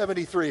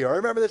 1973, or I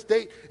remember this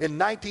date in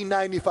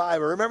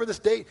 1995, or I remember this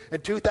date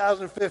in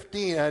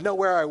 2015, and I know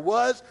where I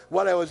was,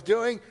 what I was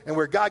doing, and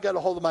where God got a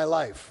hold of my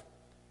life.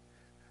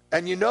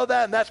 And you know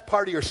that, and that's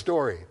part of your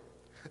story.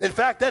 In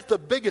fact, that's the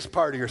biggest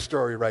part of your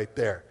story right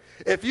there.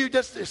 If you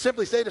just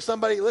simply say to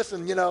somebody,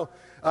 listen,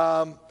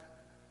 I'm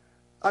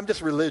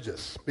just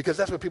religious, because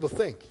that's what people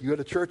think. You go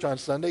to church on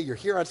Sunday, you're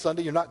here on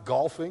Sunday, you're not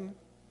golfing,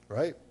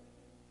 right?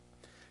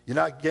 You're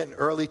not getting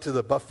early to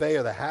the buffet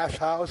or the hash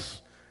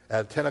house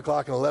at 10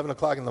 o'clock and 11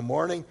 o'clock in the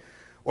morning,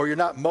 or you're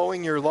not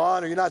mowing your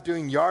lawn, or you're not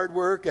doing yard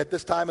work at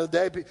this time of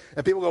the day.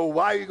 And people go,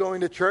 why are you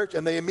going to church?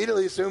 And they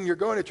immediately assume you're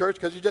going to church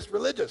because you're just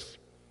religious.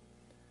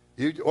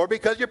 Or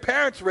because your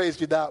parents raised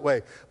you that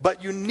way.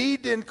 But you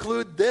need to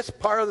include this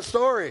part of the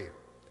story,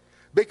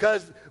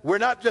 because we're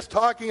not just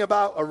talking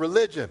about a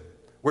religion.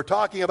 We're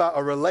talking about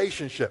a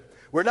relationship.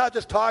 We're not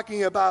just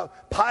talking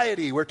about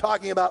piety. We're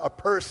talking about a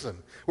person.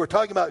 We're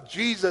talking about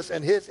Jesus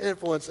and his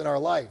influence in our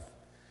life.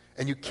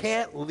 And you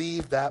can't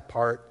leave that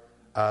part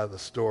out of the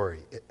story.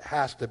 It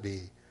has to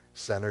be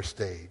center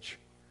stage.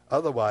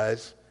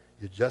 Otherwise,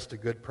 you're just a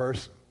good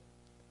person.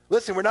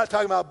 Listen, we're not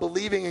talking about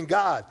believing in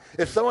God.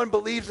 If someone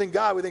believes in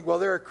God, we think, well,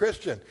 they're a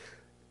Christian.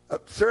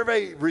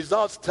 Survey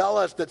results tell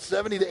us that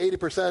 70 to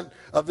 80%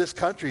 of this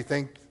country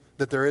think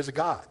that there is a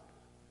God.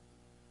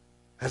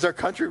 Has our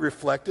country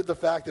reflected the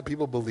fact that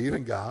people believe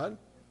in God?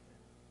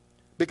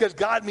 Because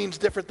God means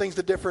different things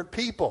to different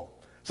people.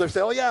 So they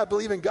say, oh yeah, I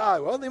believe in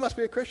God. Well, they must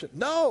be a Christian.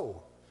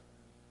 No.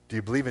 Do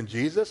you believe in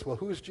Jesus? Well,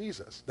 who's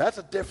Jesus? That's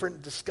a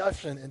different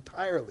discussion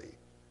entirely.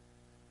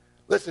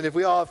 Listen, if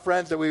we all have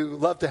friends that we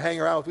love to hang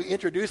around with, we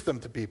introduce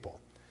them to people.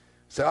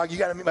 Say, oh, you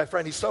got to meet my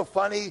friend. He's so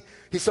funny.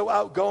 He's so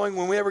outgoing.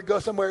 When we ever go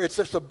somewhere, it's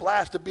just a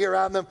blast to be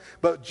around them.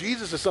 But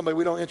Jesus is somebody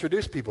we don't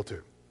introduce people to.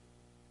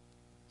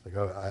 It's like,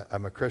 oh,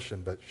 I'm a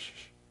Christian, but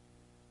shh.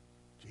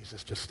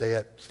 Jesus, just stay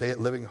at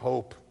Living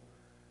Hope.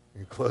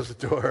 You close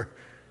the door.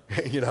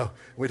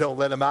 We don't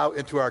let him out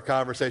into our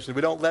conversations.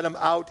 We don't let him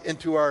out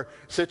into our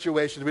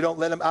situations. We don't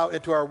let him out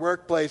into our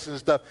workplaces and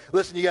stuff.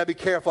 Listen, you got to be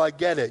careful. I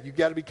get it. You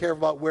got to be careful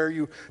about where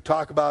you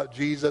talk about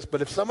Jesus.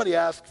 But if somebody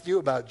asks you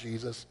about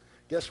Jesus,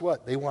 guess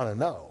what? They want to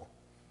know.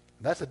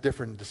 And that's a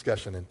different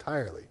discussion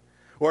entirely.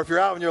 Or if you're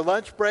out on your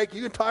lunch break,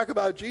 you can talk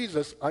about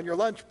Jesus on your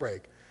lunch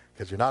break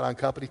because you're not on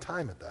company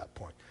time at that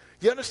point.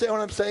 You understand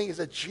what I'm saying? Is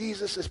that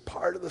Jesus is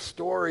part of the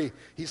story.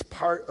 He's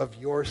part of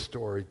your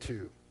story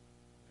too.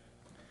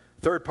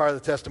 Third part of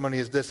the testimony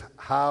is this,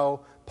 how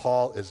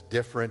Paul is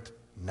different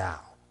now.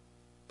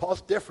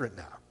 Paul's different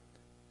now.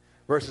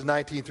 Verses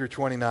 19 through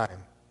 29.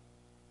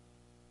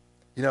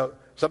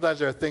 Sometimes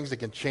there are things that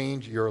can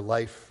change your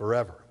life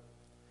forever.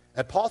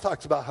 And Paul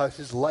talks about how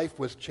his life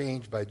was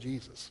changed by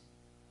Jesus.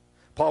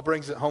 Paul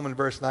brings it home in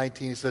verse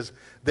 19. He says,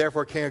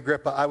 therefore, King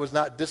Agrippa, I was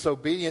not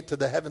disobedient to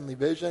the heavenly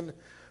vision,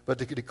 but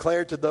to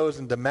declare to those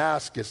in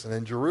Damascus and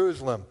in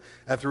Jerusalem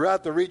and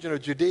throughout the region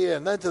of Judea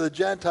and then to the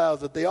Gentiles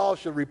that they all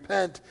should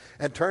repent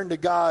and turn to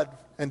God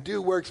and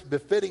do works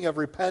befitting of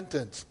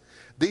repentance.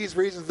 These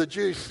reasons the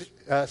Jews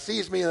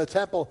seized me in the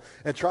temple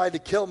and tried to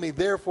kill me.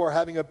 Therefore,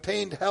 having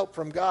obtained help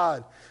from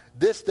God,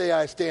 this day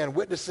I stand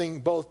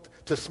witnessing both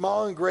to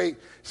small and great,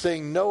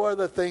 saying no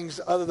other things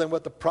other than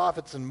what the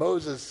prophets and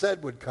Moses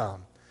said would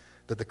come,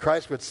 that the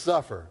Christ would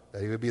suffer,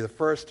 that he would be the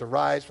first to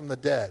rise from the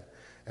dead,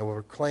 and will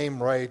proclaim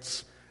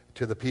light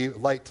to the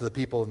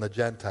people and the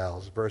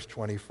Gentiles. Verse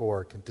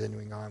 24,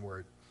 continuing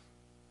onward.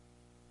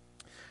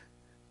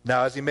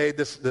 Now, as he made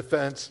this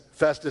defense,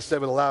 Festus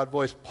said with a loud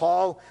voice,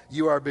 Paul,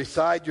 you are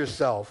beside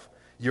yourself.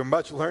 Your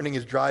much learning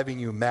is driving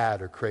you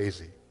mad or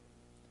crazy.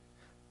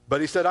 But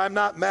he said, I'm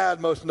not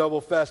mad, most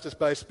noble Festus,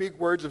 but I speak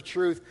words of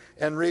truth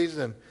and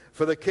reason.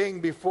 For the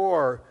king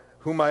before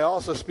whom I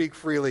also speak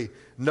freely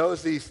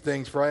knows these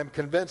things, for I am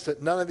convinced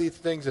that none of these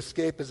things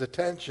escape his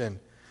attention,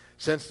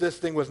 since this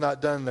thing was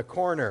not done in the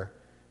corner.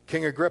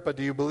 King Agrippa,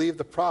 do you believe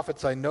the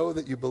prophets? I know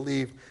that you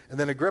believe. And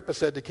then Agrippa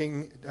said to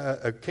King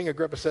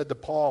Agrippa said to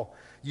Paul,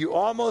 you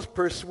almost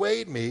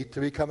persuade me to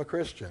become a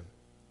Christian.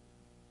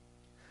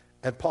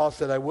 And Paul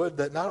said, I would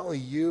that not only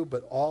you,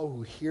 but all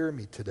who hear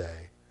me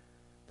today,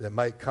 that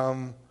might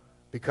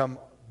become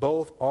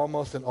both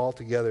almost and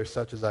altogether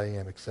such as I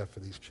am, except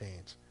for these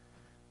chains.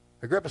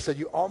 Agrippa said,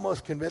 you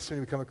almost convinced me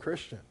to become a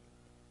Christian.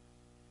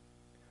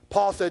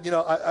 Paul said,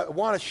 I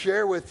want to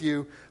share with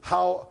you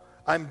how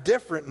I'm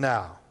different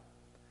now.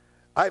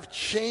 I've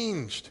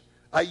changed.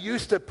 I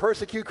used to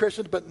persecute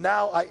Christians, but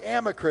now I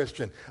am a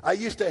Christian. I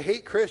used to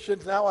hate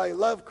Christians, now I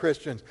love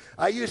Christians.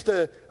 I used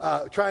to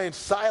try and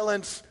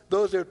silence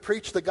those that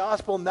preach the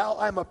gospel. Now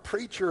I'm a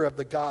preacher of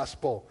the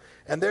gospel.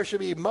 And there should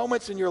be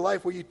moments in your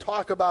life where you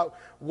talk about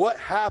what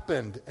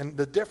happened and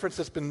the difference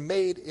that's been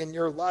made in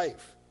your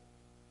life.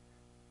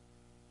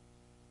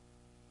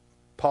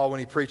 Paul,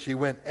 when he preached, he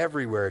went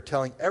everywhere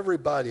telling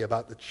everybody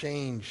about the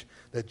change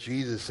that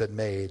Jesus had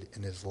made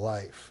in his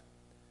life.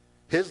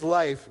 His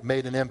life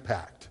made an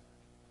impact.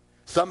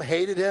 Some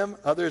hated him,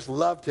 others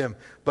loved him,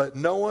 but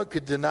no one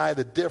could deny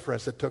the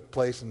difference that took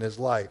place in his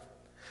life.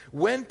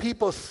 When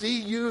people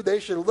see you, they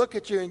should look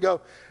at you and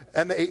go,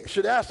 and they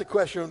should ask the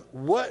question,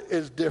 what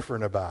is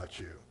different about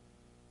you?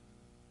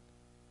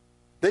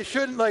 They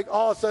shouldn't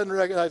all of a sudden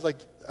recognize,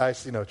 I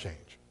see no change.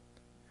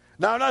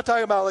 Now, I'm not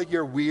talking about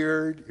you're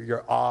weird, or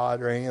you're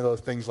odd, or any of those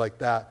things like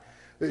that.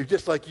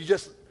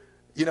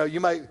 You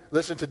might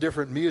listen to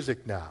different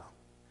music now.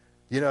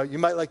 You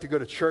might like to go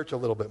to church a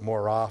little bit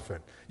more often.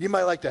 You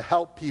might like to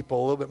help people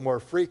a little bit more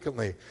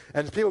frequently.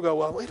 And people go,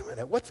 well, wait a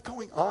minute, what's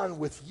going on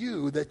with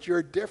you that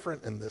you're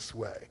different in this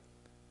way?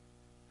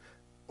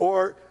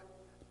 Or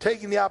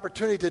taking the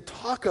opportunity to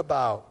talk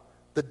about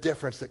the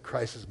difference that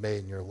Christ has made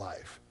in your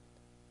life.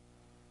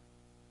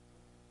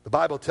 The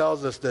Bible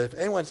tells us that if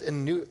anyone's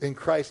in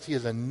Christ, he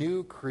is a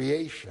new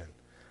creation.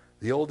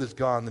 The old is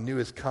gone, the new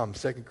has come.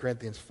 2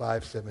 Corinthians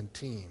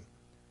 5:17.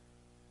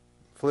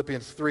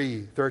 Philippians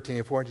 3:13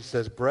 and 14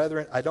 says,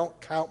 Brethren, I don't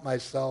count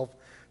myself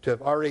to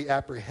have already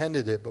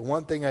apprehended it, but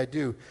one thing I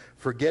do,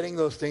 forgetting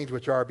those things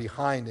which are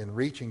behind and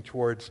reaching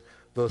towards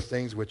those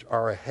things which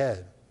are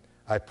ahead.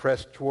 I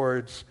press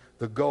towards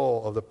the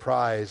goal of the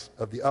prize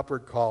of the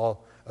upward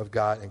call of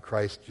God in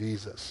Christ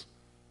Jesus.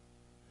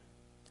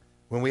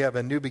 When we have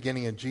a new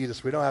beginning in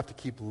Jesus, we don't have to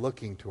keep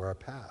looking to our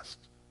past.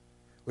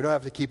 We don't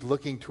have to keep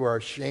looking to our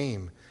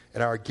shame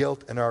and our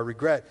guilt and our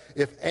regret.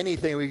 If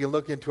anything, we can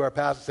look into our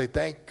past and say,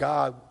 thank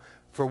God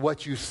for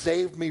what you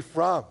saved me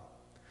from.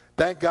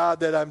 Thank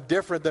God that I'm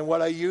different than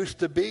what I used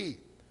to be.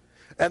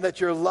 And that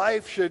your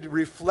life should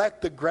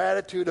reflect the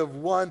gratitude of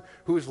one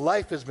whose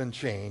life has been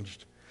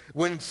changed.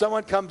 When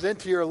someone comes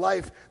into your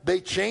life,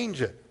 they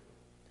change it.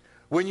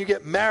 When you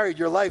get married,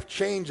 your life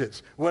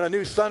changes. When a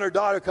new son or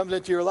daughter comes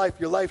into your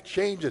life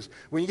changes.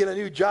 When you get a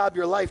new job,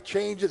 your life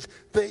changes.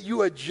 That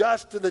you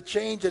adjust to the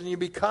change and you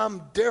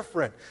become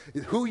different.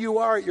 Who you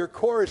are at your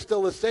core is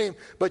still the same,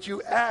 but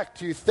you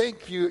act, you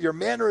think, your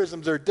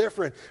mannerisms are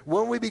different.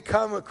 When we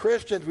become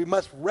Christians, we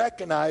must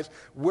recognize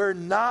we're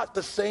not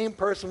the same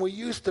person we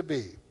used to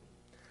be.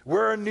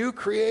 We're a new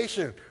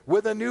creation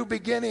with a new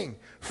beginning,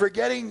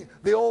 forgetting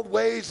the old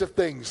ways of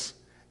things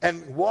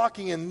and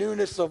walking in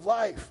newness of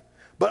life.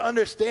 But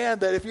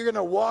understand that if you're going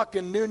to walk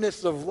in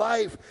newness of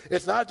life,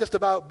 it's not just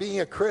about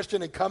being a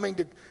Christian and coming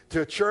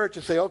to a church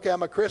and say, okay,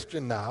 I'm a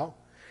Christian now.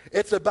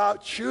 It's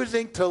about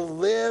choosing to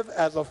live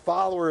as a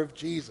follower of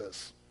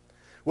Jesus.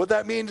 What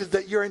that means is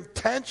that you're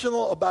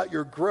intentional about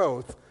your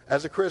growth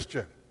as a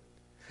Christian.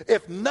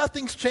 If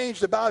nothing's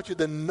changed about you,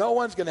 then no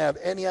one's going to have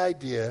any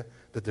idea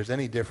that there's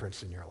any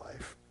difference in your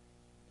life.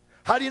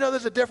 How do you know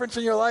there's a difference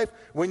in your life?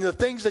 When the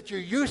things that you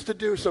used to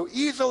do so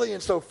easily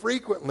and so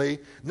frequently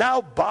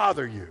now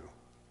bother you.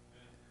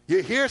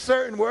 You hear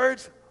certain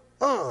words,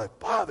 it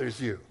bothers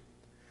you.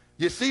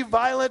 You see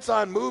violence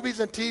on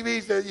movies and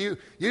TVs that you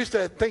used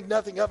to think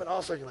nothing of, and all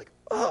of a sudden you're like,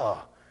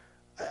 I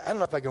don't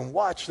know if I can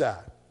watch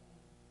that.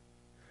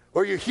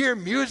 Or you hear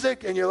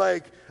music and you're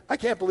like, I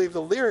can't believe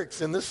the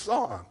lyrics in this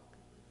song.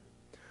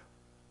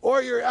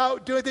 Or you're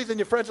out doing things and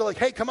your friends are like,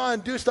 hey, come on,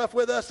 do stuff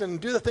with us and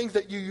do the things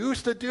that you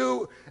used to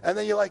do. And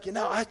then you're like,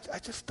 I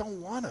just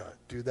don't want to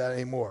do that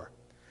anymore.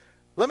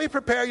 Let me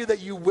prepare you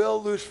that you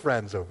will lose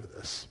friends over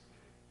this.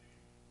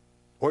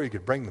 Or you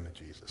could bring them to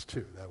Jesus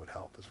too. That would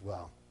help as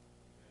well.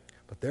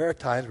 But there are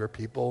times where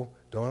people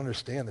don't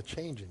understand the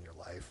change in your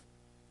life.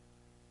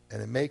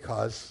 And it may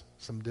cause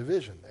some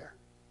division there.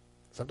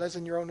 Sometimes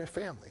in your own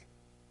family.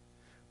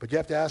 But you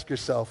have to ask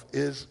yourself,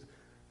 is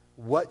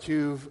what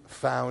you've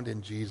found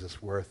in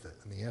Jesus worth it?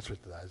 And the answer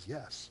to that is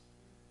yes.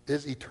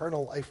 Is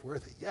eternal life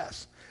worth it?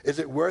 Yes. Is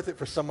it worth it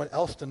for someone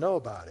else to know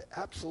about it?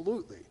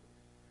 Absolutely.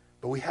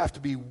 But we have to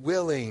be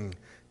willing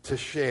to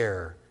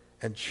share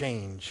and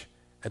change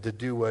and to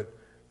do what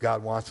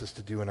God wants us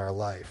to do in our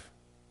life.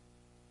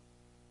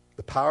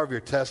 The power of your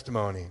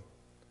testimony.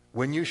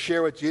 When you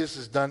share what Jesus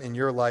has done in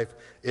your life,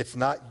 it's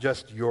not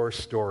just your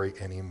story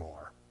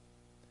anymore.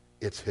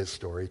 It's his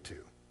story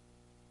too.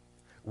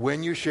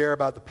 When you share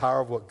about the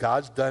power of what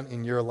God's done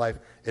in your life,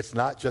 it's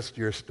not just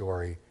your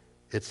story,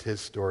 it's his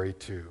story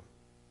too.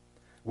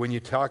 When you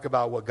talk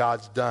about what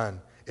God's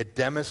done, it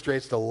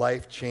demonstrates the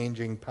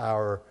life-changing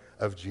power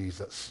of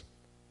Jesus.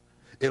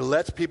 It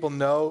lets people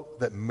know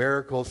that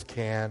miracles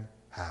can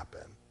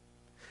happen.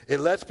 It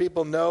lets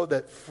people know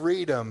that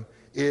freedom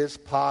is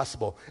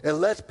possible. It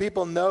lets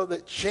people know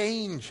that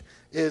change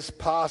is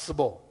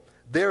possible.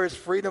 There is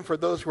freedom for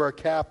those who are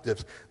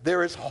captives.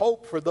 There is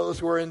hope for those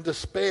who are in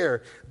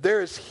despair. There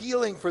is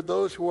healing for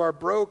those who are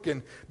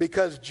broken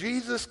because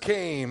Jesus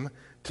came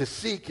to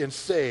seek and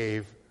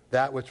save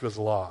that which was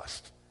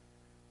lost.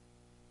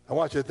 I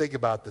want you to think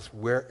about this.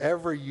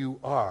 Wherever you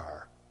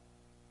are,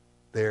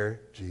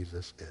 there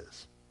Jesus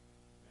is.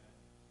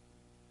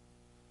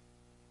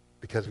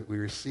 Because we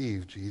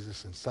receive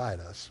Jesus inside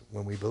us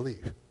when we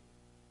believe.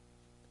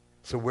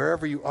 So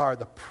wherever you are,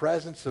 the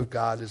presence of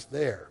God is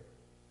there.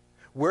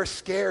 We're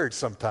scared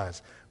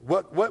sometimes.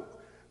 What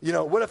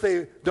if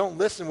they don't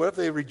listen? What if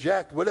they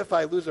reject? What if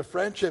I lose a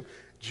friendship?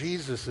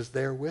 Jesus is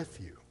there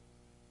with you.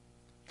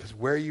 Because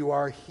where you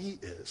are, he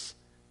is.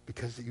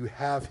 Because you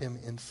have him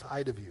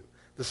inside of you.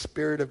 The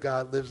Spirit of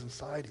God lives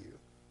inside of you.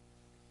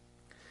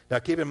 Now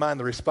keep in mind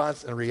the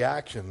response and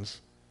reactions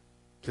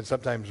can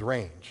sometimes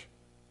range.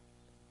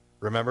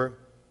 Remember,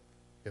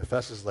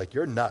 Festus is like,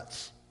 you're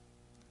nuts.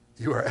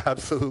 You are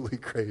absolutely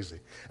crazy.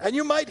 And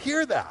you might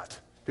hear that.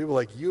 People are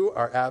like, you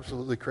are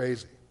absolutely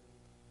crazy.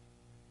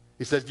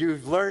 He says, you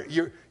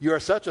are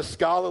such a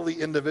scholarly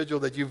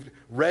individual that you've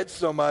read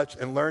so much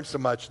and learned so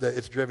much that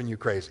it's driven you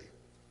crazy.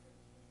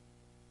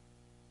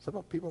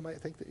 Some people might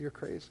think that you're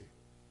crazy.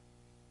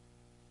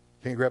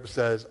 King Agrippa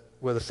says,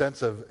 with a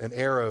sense of an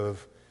air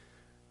of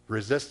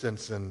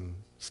resistance and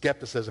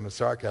skepticism and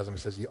sarcasm, he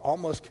says, you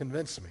almost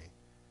convinced me.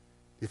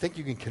 You think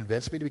you can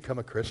convince me to become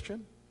a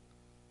Christian?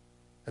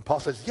 And Paul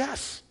says,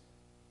 yes.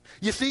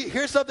 You see,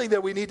 here's something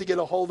that we need to get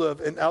a hold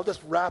of, and I'll just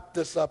wrap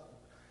this up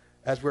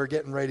as we're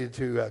getting ready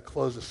to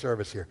close the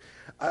service here.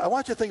 I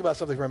want you to think about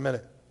something for a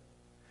minute.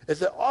 Is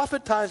that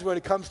oftentimes when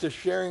it comes to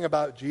sharing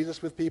about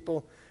Jesus with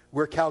people,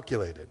 we're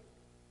calculated.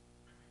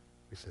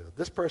 We say,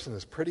 this person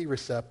is pretty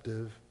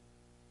receptive.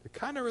 They're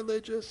kind of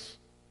religious.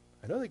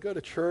 I know they go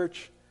to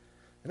church.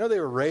 I know they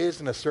were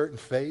raised in a certain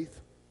faith.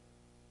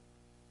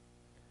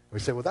 We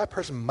say, well, that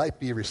person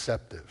might be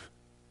receptive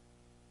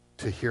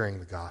to hearing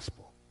the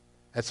gospel.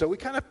 And so we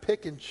kind of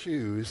pick and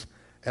choose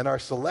and are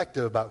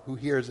selective about who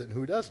hears it and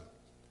who doesn't.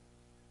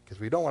 Because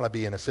we don't want to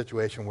be in a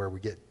situation where we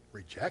get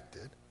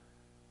rejected.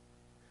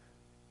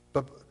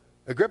 But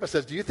Agrippa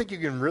says, do you think you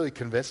can really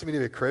convince me to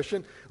be a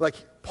Christian? Like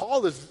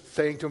Paul is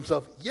saying to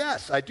himself,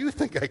 yes, I do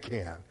think I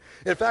can.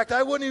 In fact,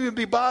 I wouldn't even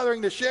be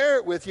bothering to share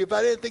it with you if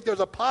I didn't think there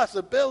was a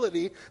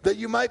possibility that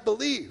you might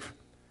believe.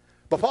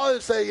 But Paul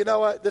would say, you know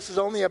what, this is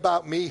only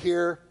about me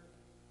here.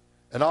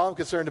 And all I'm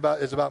concerned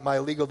about is about my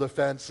legal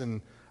defense,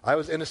 and I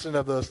was innocent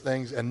of those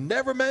things and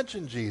never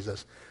mentioned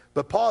Jesus.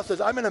 But Paul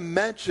says, I'm going to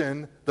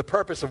mention the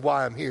purpose of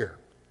why I'm here.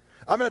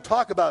 I'm going to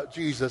talk about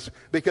Jesus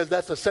because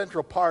that's a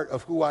central part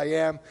of who I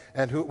am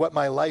and what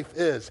my life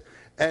is.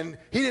 And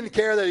he didn't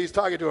care that he's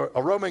talking to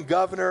a Roman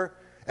governor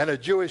and a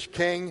Jewish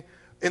king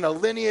in a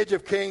lineage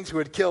of kings who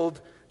had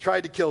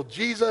tried to kill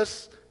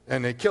Jesus,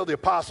 and they killed the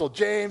Apostle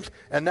James,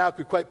 and now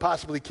could quite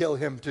possibly kill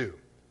him too.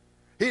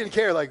 He didn't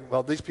care,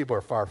 well, these people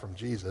are far from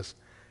Jesus,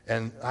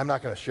 and I'm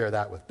not going to share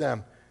that with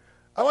them.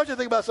 I want you to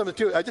think about something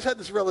too. I just had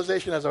this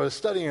realization as I was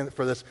studying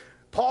for this.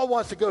 Paul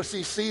wants to go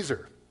see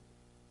Caesar.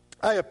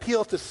 I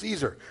appeal to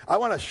Caesar. I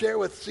want to share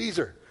with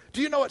Caesar.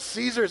 Do you know what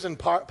Caesar's in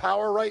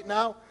power right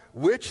now?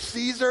 Which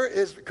Caesar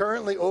is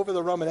currently over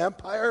the Roman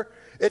Empire?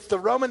 It's the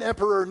Roman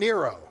Emperor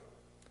Nero,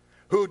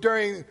 who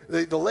during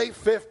the late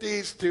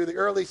 50s to the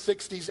early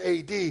 60s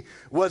AD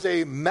was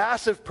a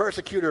massive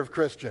persecutor of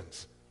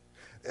Christians.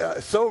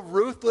 So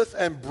ruthless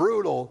and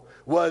brutal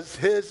was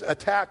his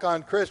attack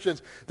on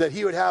Christians that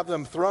he would have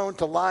them thrown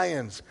to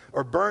lions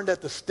or burned at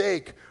the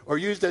stake or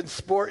used in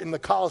sport in the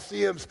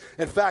Colosseums.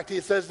 In fact, he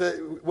says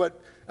that what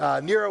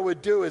Nero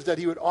would do is that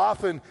he would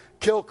often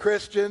kill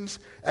Christians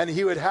and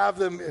he would have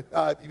them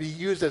be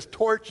used as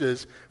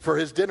torches for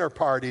his dinner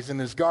parties in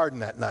his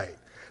garden at night.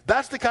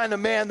 That's the kind of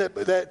man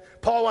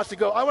that Paul wants to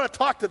go, I want to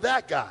talk to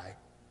that guy.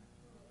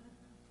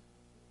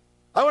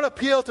 I want to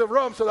appeal to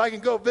Rome so that I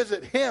can go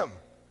visit him.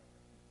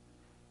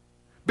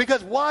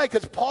 Because why?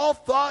 Because Paul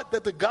thought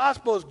that the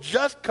gospel is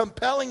just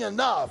compelling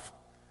enough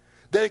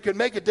that it could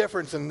make a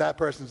difference in that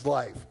person's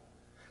life.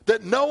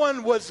 That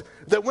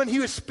when he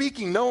was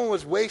speaking, no one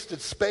was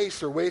wasted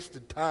space or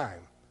wasted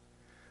time.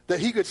 That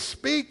he could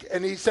speak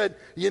and he said,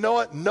 you know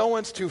what? No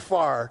one's too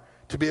far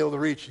to be able to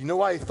reach. You know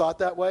why he thought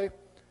that way?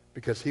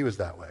 Because he was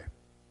that way.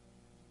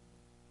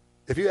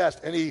 If you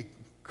asked any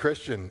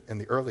Christian in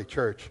the early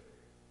church,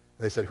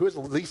 they said, who is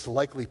the least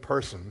likely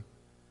person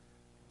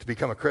to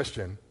become a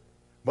Christian?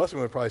 Most of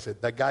them would probably say,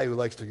 that guy who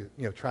likes to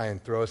try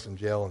and throw us in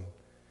jail and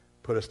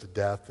put us to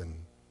death, and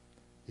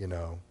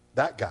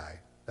that guy,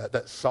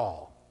 that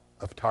Saul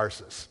of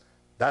Tarsus,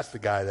 that's the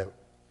guy that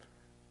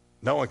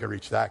no one can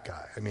reach that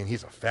guy. I mean,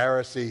 he's a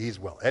Pharisee, he's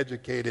well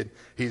educated,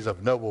 he's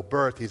of noble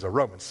birth, he's a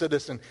Roman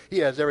citizen, he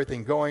has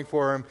everything going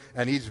for him,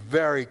 and he's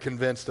very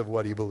convinced of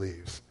what he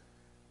believes.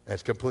 And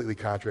it's completely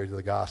contrary to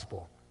the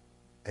gospel.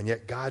 And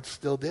yet God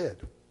still did.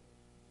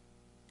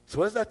 So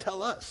what does that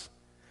tell us?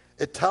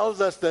 It tells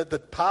us that the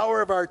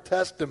power of our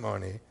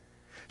testimony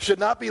should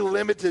not be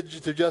limited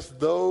to just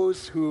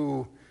those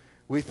who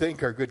we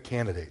think are good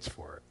candidates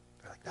for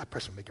it. Like, that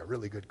person would make a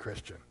really good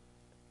Christian.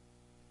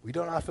 We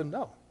don't often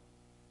know.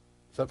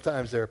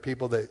 Sometimes there are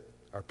people that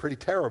are pretty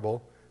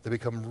terrible that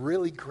become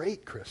really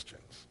great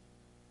Christians.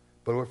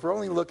 But if we're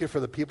only looking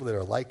for the people that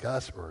are like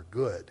us or are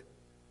good,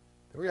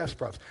 then we're going to have some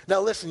problems.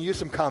 Now listen, use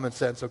some common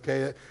sense,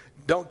 okay?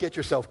 Don't get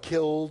yourself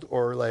killed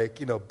or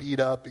beat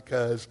up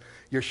because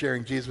you're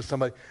sharing Jesus with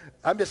somebody.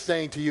 I'm just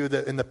saying to you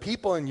that in the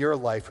people in your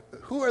life,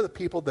 who are the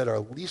people that are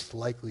least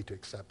likely to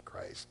accept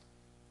Christ?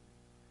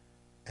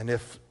 And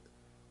if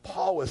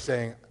Paul was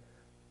saying,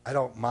 I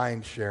don't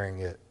mind sharing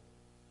it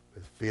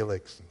with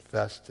Felix and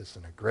Festus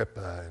and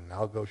Agrippa, and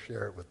I'll go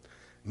share it with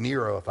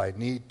Nero if I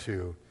need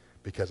to,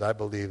 because I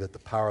believe that the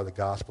power of the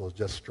gospel is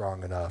just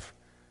strong enough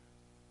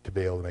to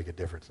be able to make a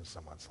difference in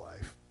someone's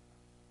life.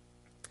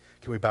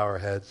 Can we bow our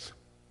heads?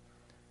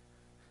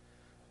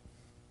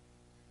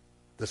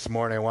 This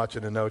morning, I want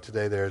you to know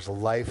today there's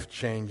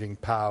life-changing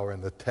power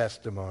in the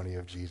testimony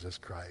of Jesus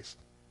Christ.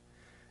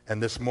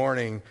 And this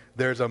morning,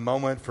 there's a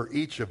moment for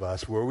each of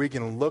us where we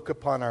can look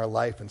upon our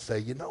life and say,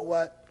 you know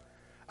what?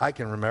 I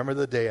can remember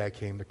the day I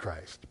came to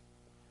Christ.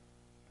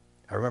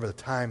 I remember the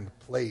time,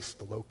 the place,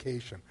 the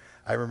location.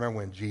 I remember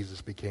when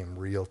Jesus became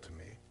real to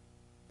me.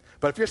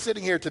 But if you're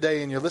sitting here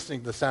today and you're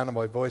listening to the sound of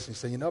my voice and you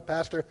say, you know,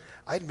 Pastor,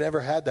 I've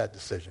never had that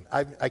decision.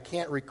 I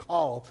can't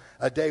recall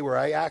a day where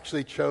I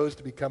actually chose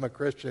to become a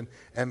Christian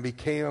and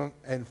became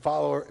a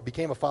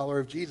follower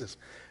of Jesus.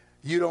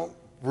 You don't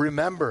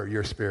remember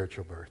your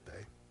spiritual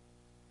birthday.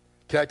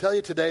 Can I tell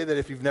you today that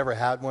if you've never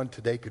had one,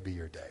 today could be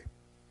your day.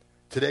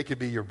 Today could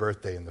be your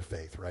birthday in the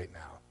faith right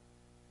now.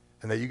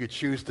 And that you could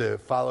choose to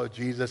follow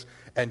Jesus.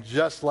 And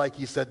just like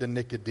he said to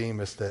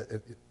Nicodemus,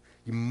 that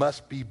you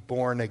must be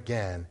born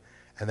again,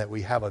 and that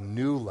we have a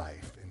new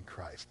life in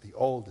Christ. The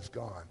old is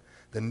gone.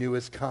 The new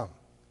has come.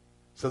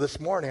 So this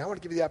morning, I want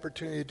to give you the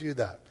opportunity to do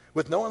that.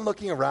 With no one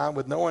looking around,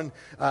 with no one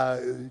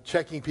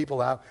checking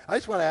people out, I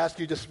just want to ask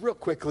you just real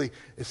quickly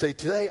and say,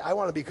 today I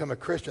want to become a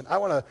Christian. I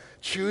want to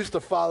choose to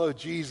follow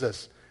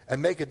Jesus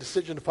and make a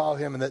decision to follow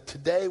him, and that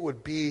today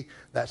would be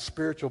that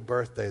spiritual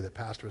birthday that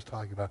Pastor was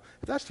talking about.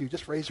 If that's you,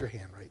 just raise your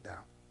hand right now.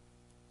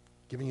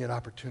 Giving you an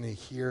opportunity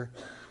here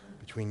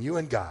between you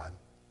and God.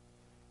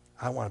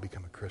 I want to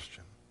become a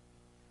Christian.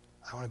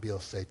 I want to be able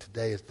to say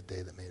today is the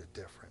day that made a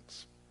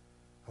difference.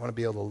 I want to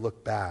be able to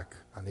look back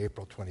on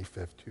April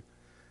 25th,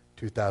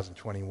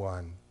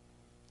 2021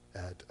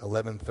 at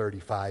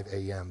 11:35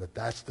 a.m.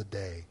 That's the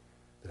day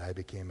that I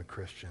became a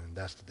Christian, and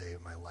that's the day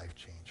of my life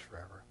changed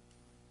forever.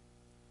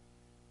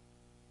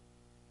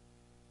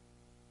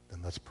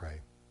 And let's pray.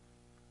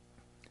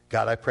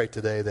 God, I pray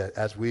today that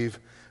as we've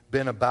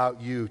been about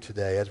you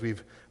today, as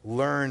we've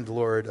learned,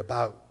 Lord,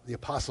 about the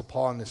Apostle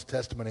Paul and his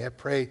testimony, I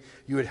pray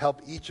you would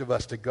help each of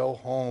us to go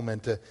home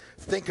and to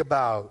think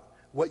about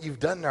what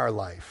you've done in our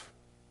life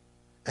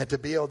and to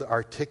be able to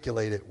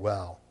articulate it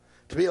well.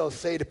 To be able to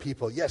say to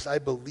people, yes, I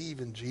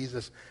believe in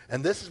Jesus,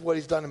 and this is what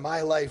he's done in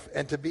my life,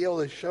 and to be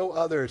able to show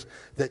others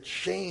that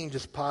change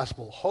is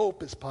possible,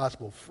 hope is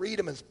possible,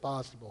 freedom is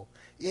possible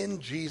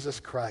in Jesus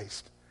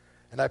Christ.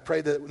 And I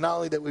pray that not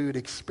only that we would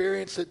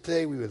experience it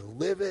today, we would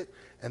live it,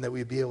 and that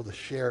we'd be able to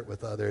share it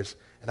with others.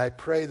 And I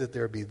pray that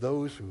there would be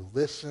those who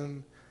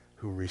listen,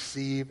 who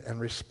receive and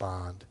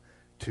respond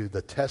to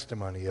the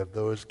testimony of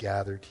those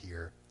gathered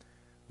here.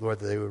 Lord,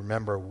 that they would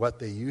remember what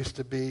they used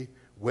to be,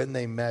 when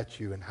they met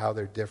you, and how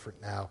they're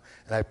different now.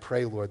 And I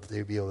pray, Lord, that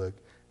they would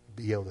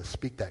be able to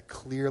speak that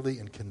clearly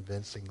and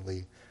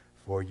convincingly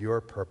for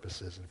your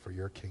purposes and for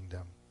your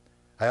kingdom.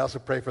 I also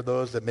pray for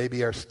those that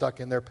maybe are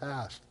stuck in their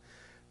past.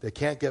 They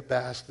can't get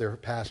past their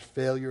past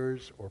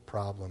failures or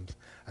problems.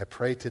 I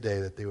pray today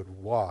that they would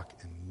walk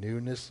in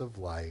newness of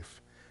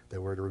life,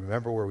 that we're to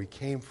remember where we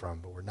came from,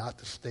 but we're not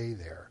to stay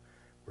there.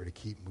 We're to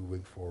keep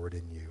moving forward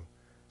in you.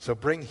 So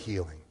bring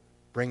healing,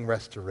 bring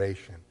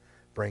restoration,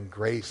 bring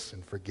grace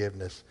and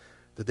forgiveness,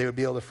 that they would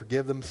be able to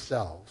forgive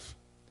themselves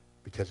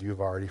because you've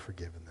already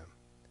forgiven them.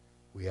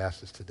 We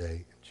ask this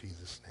today in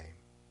Jesus' name.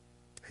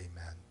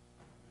 Amen.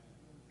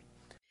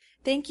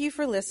 Thank you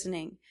for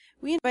listening.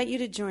 We invite you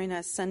to join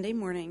us Sunday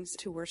mornings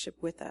to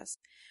worship with us.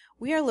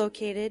 We are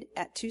located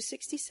at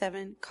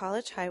 267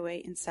 College Highway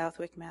in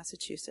Southwick,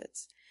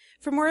 Massachusetts.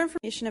 For more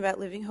information about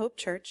Living Hope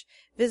Church,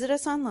 visit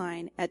us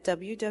online at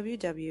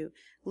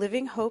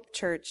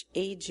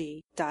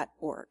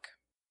www.livinghopechurchag.org.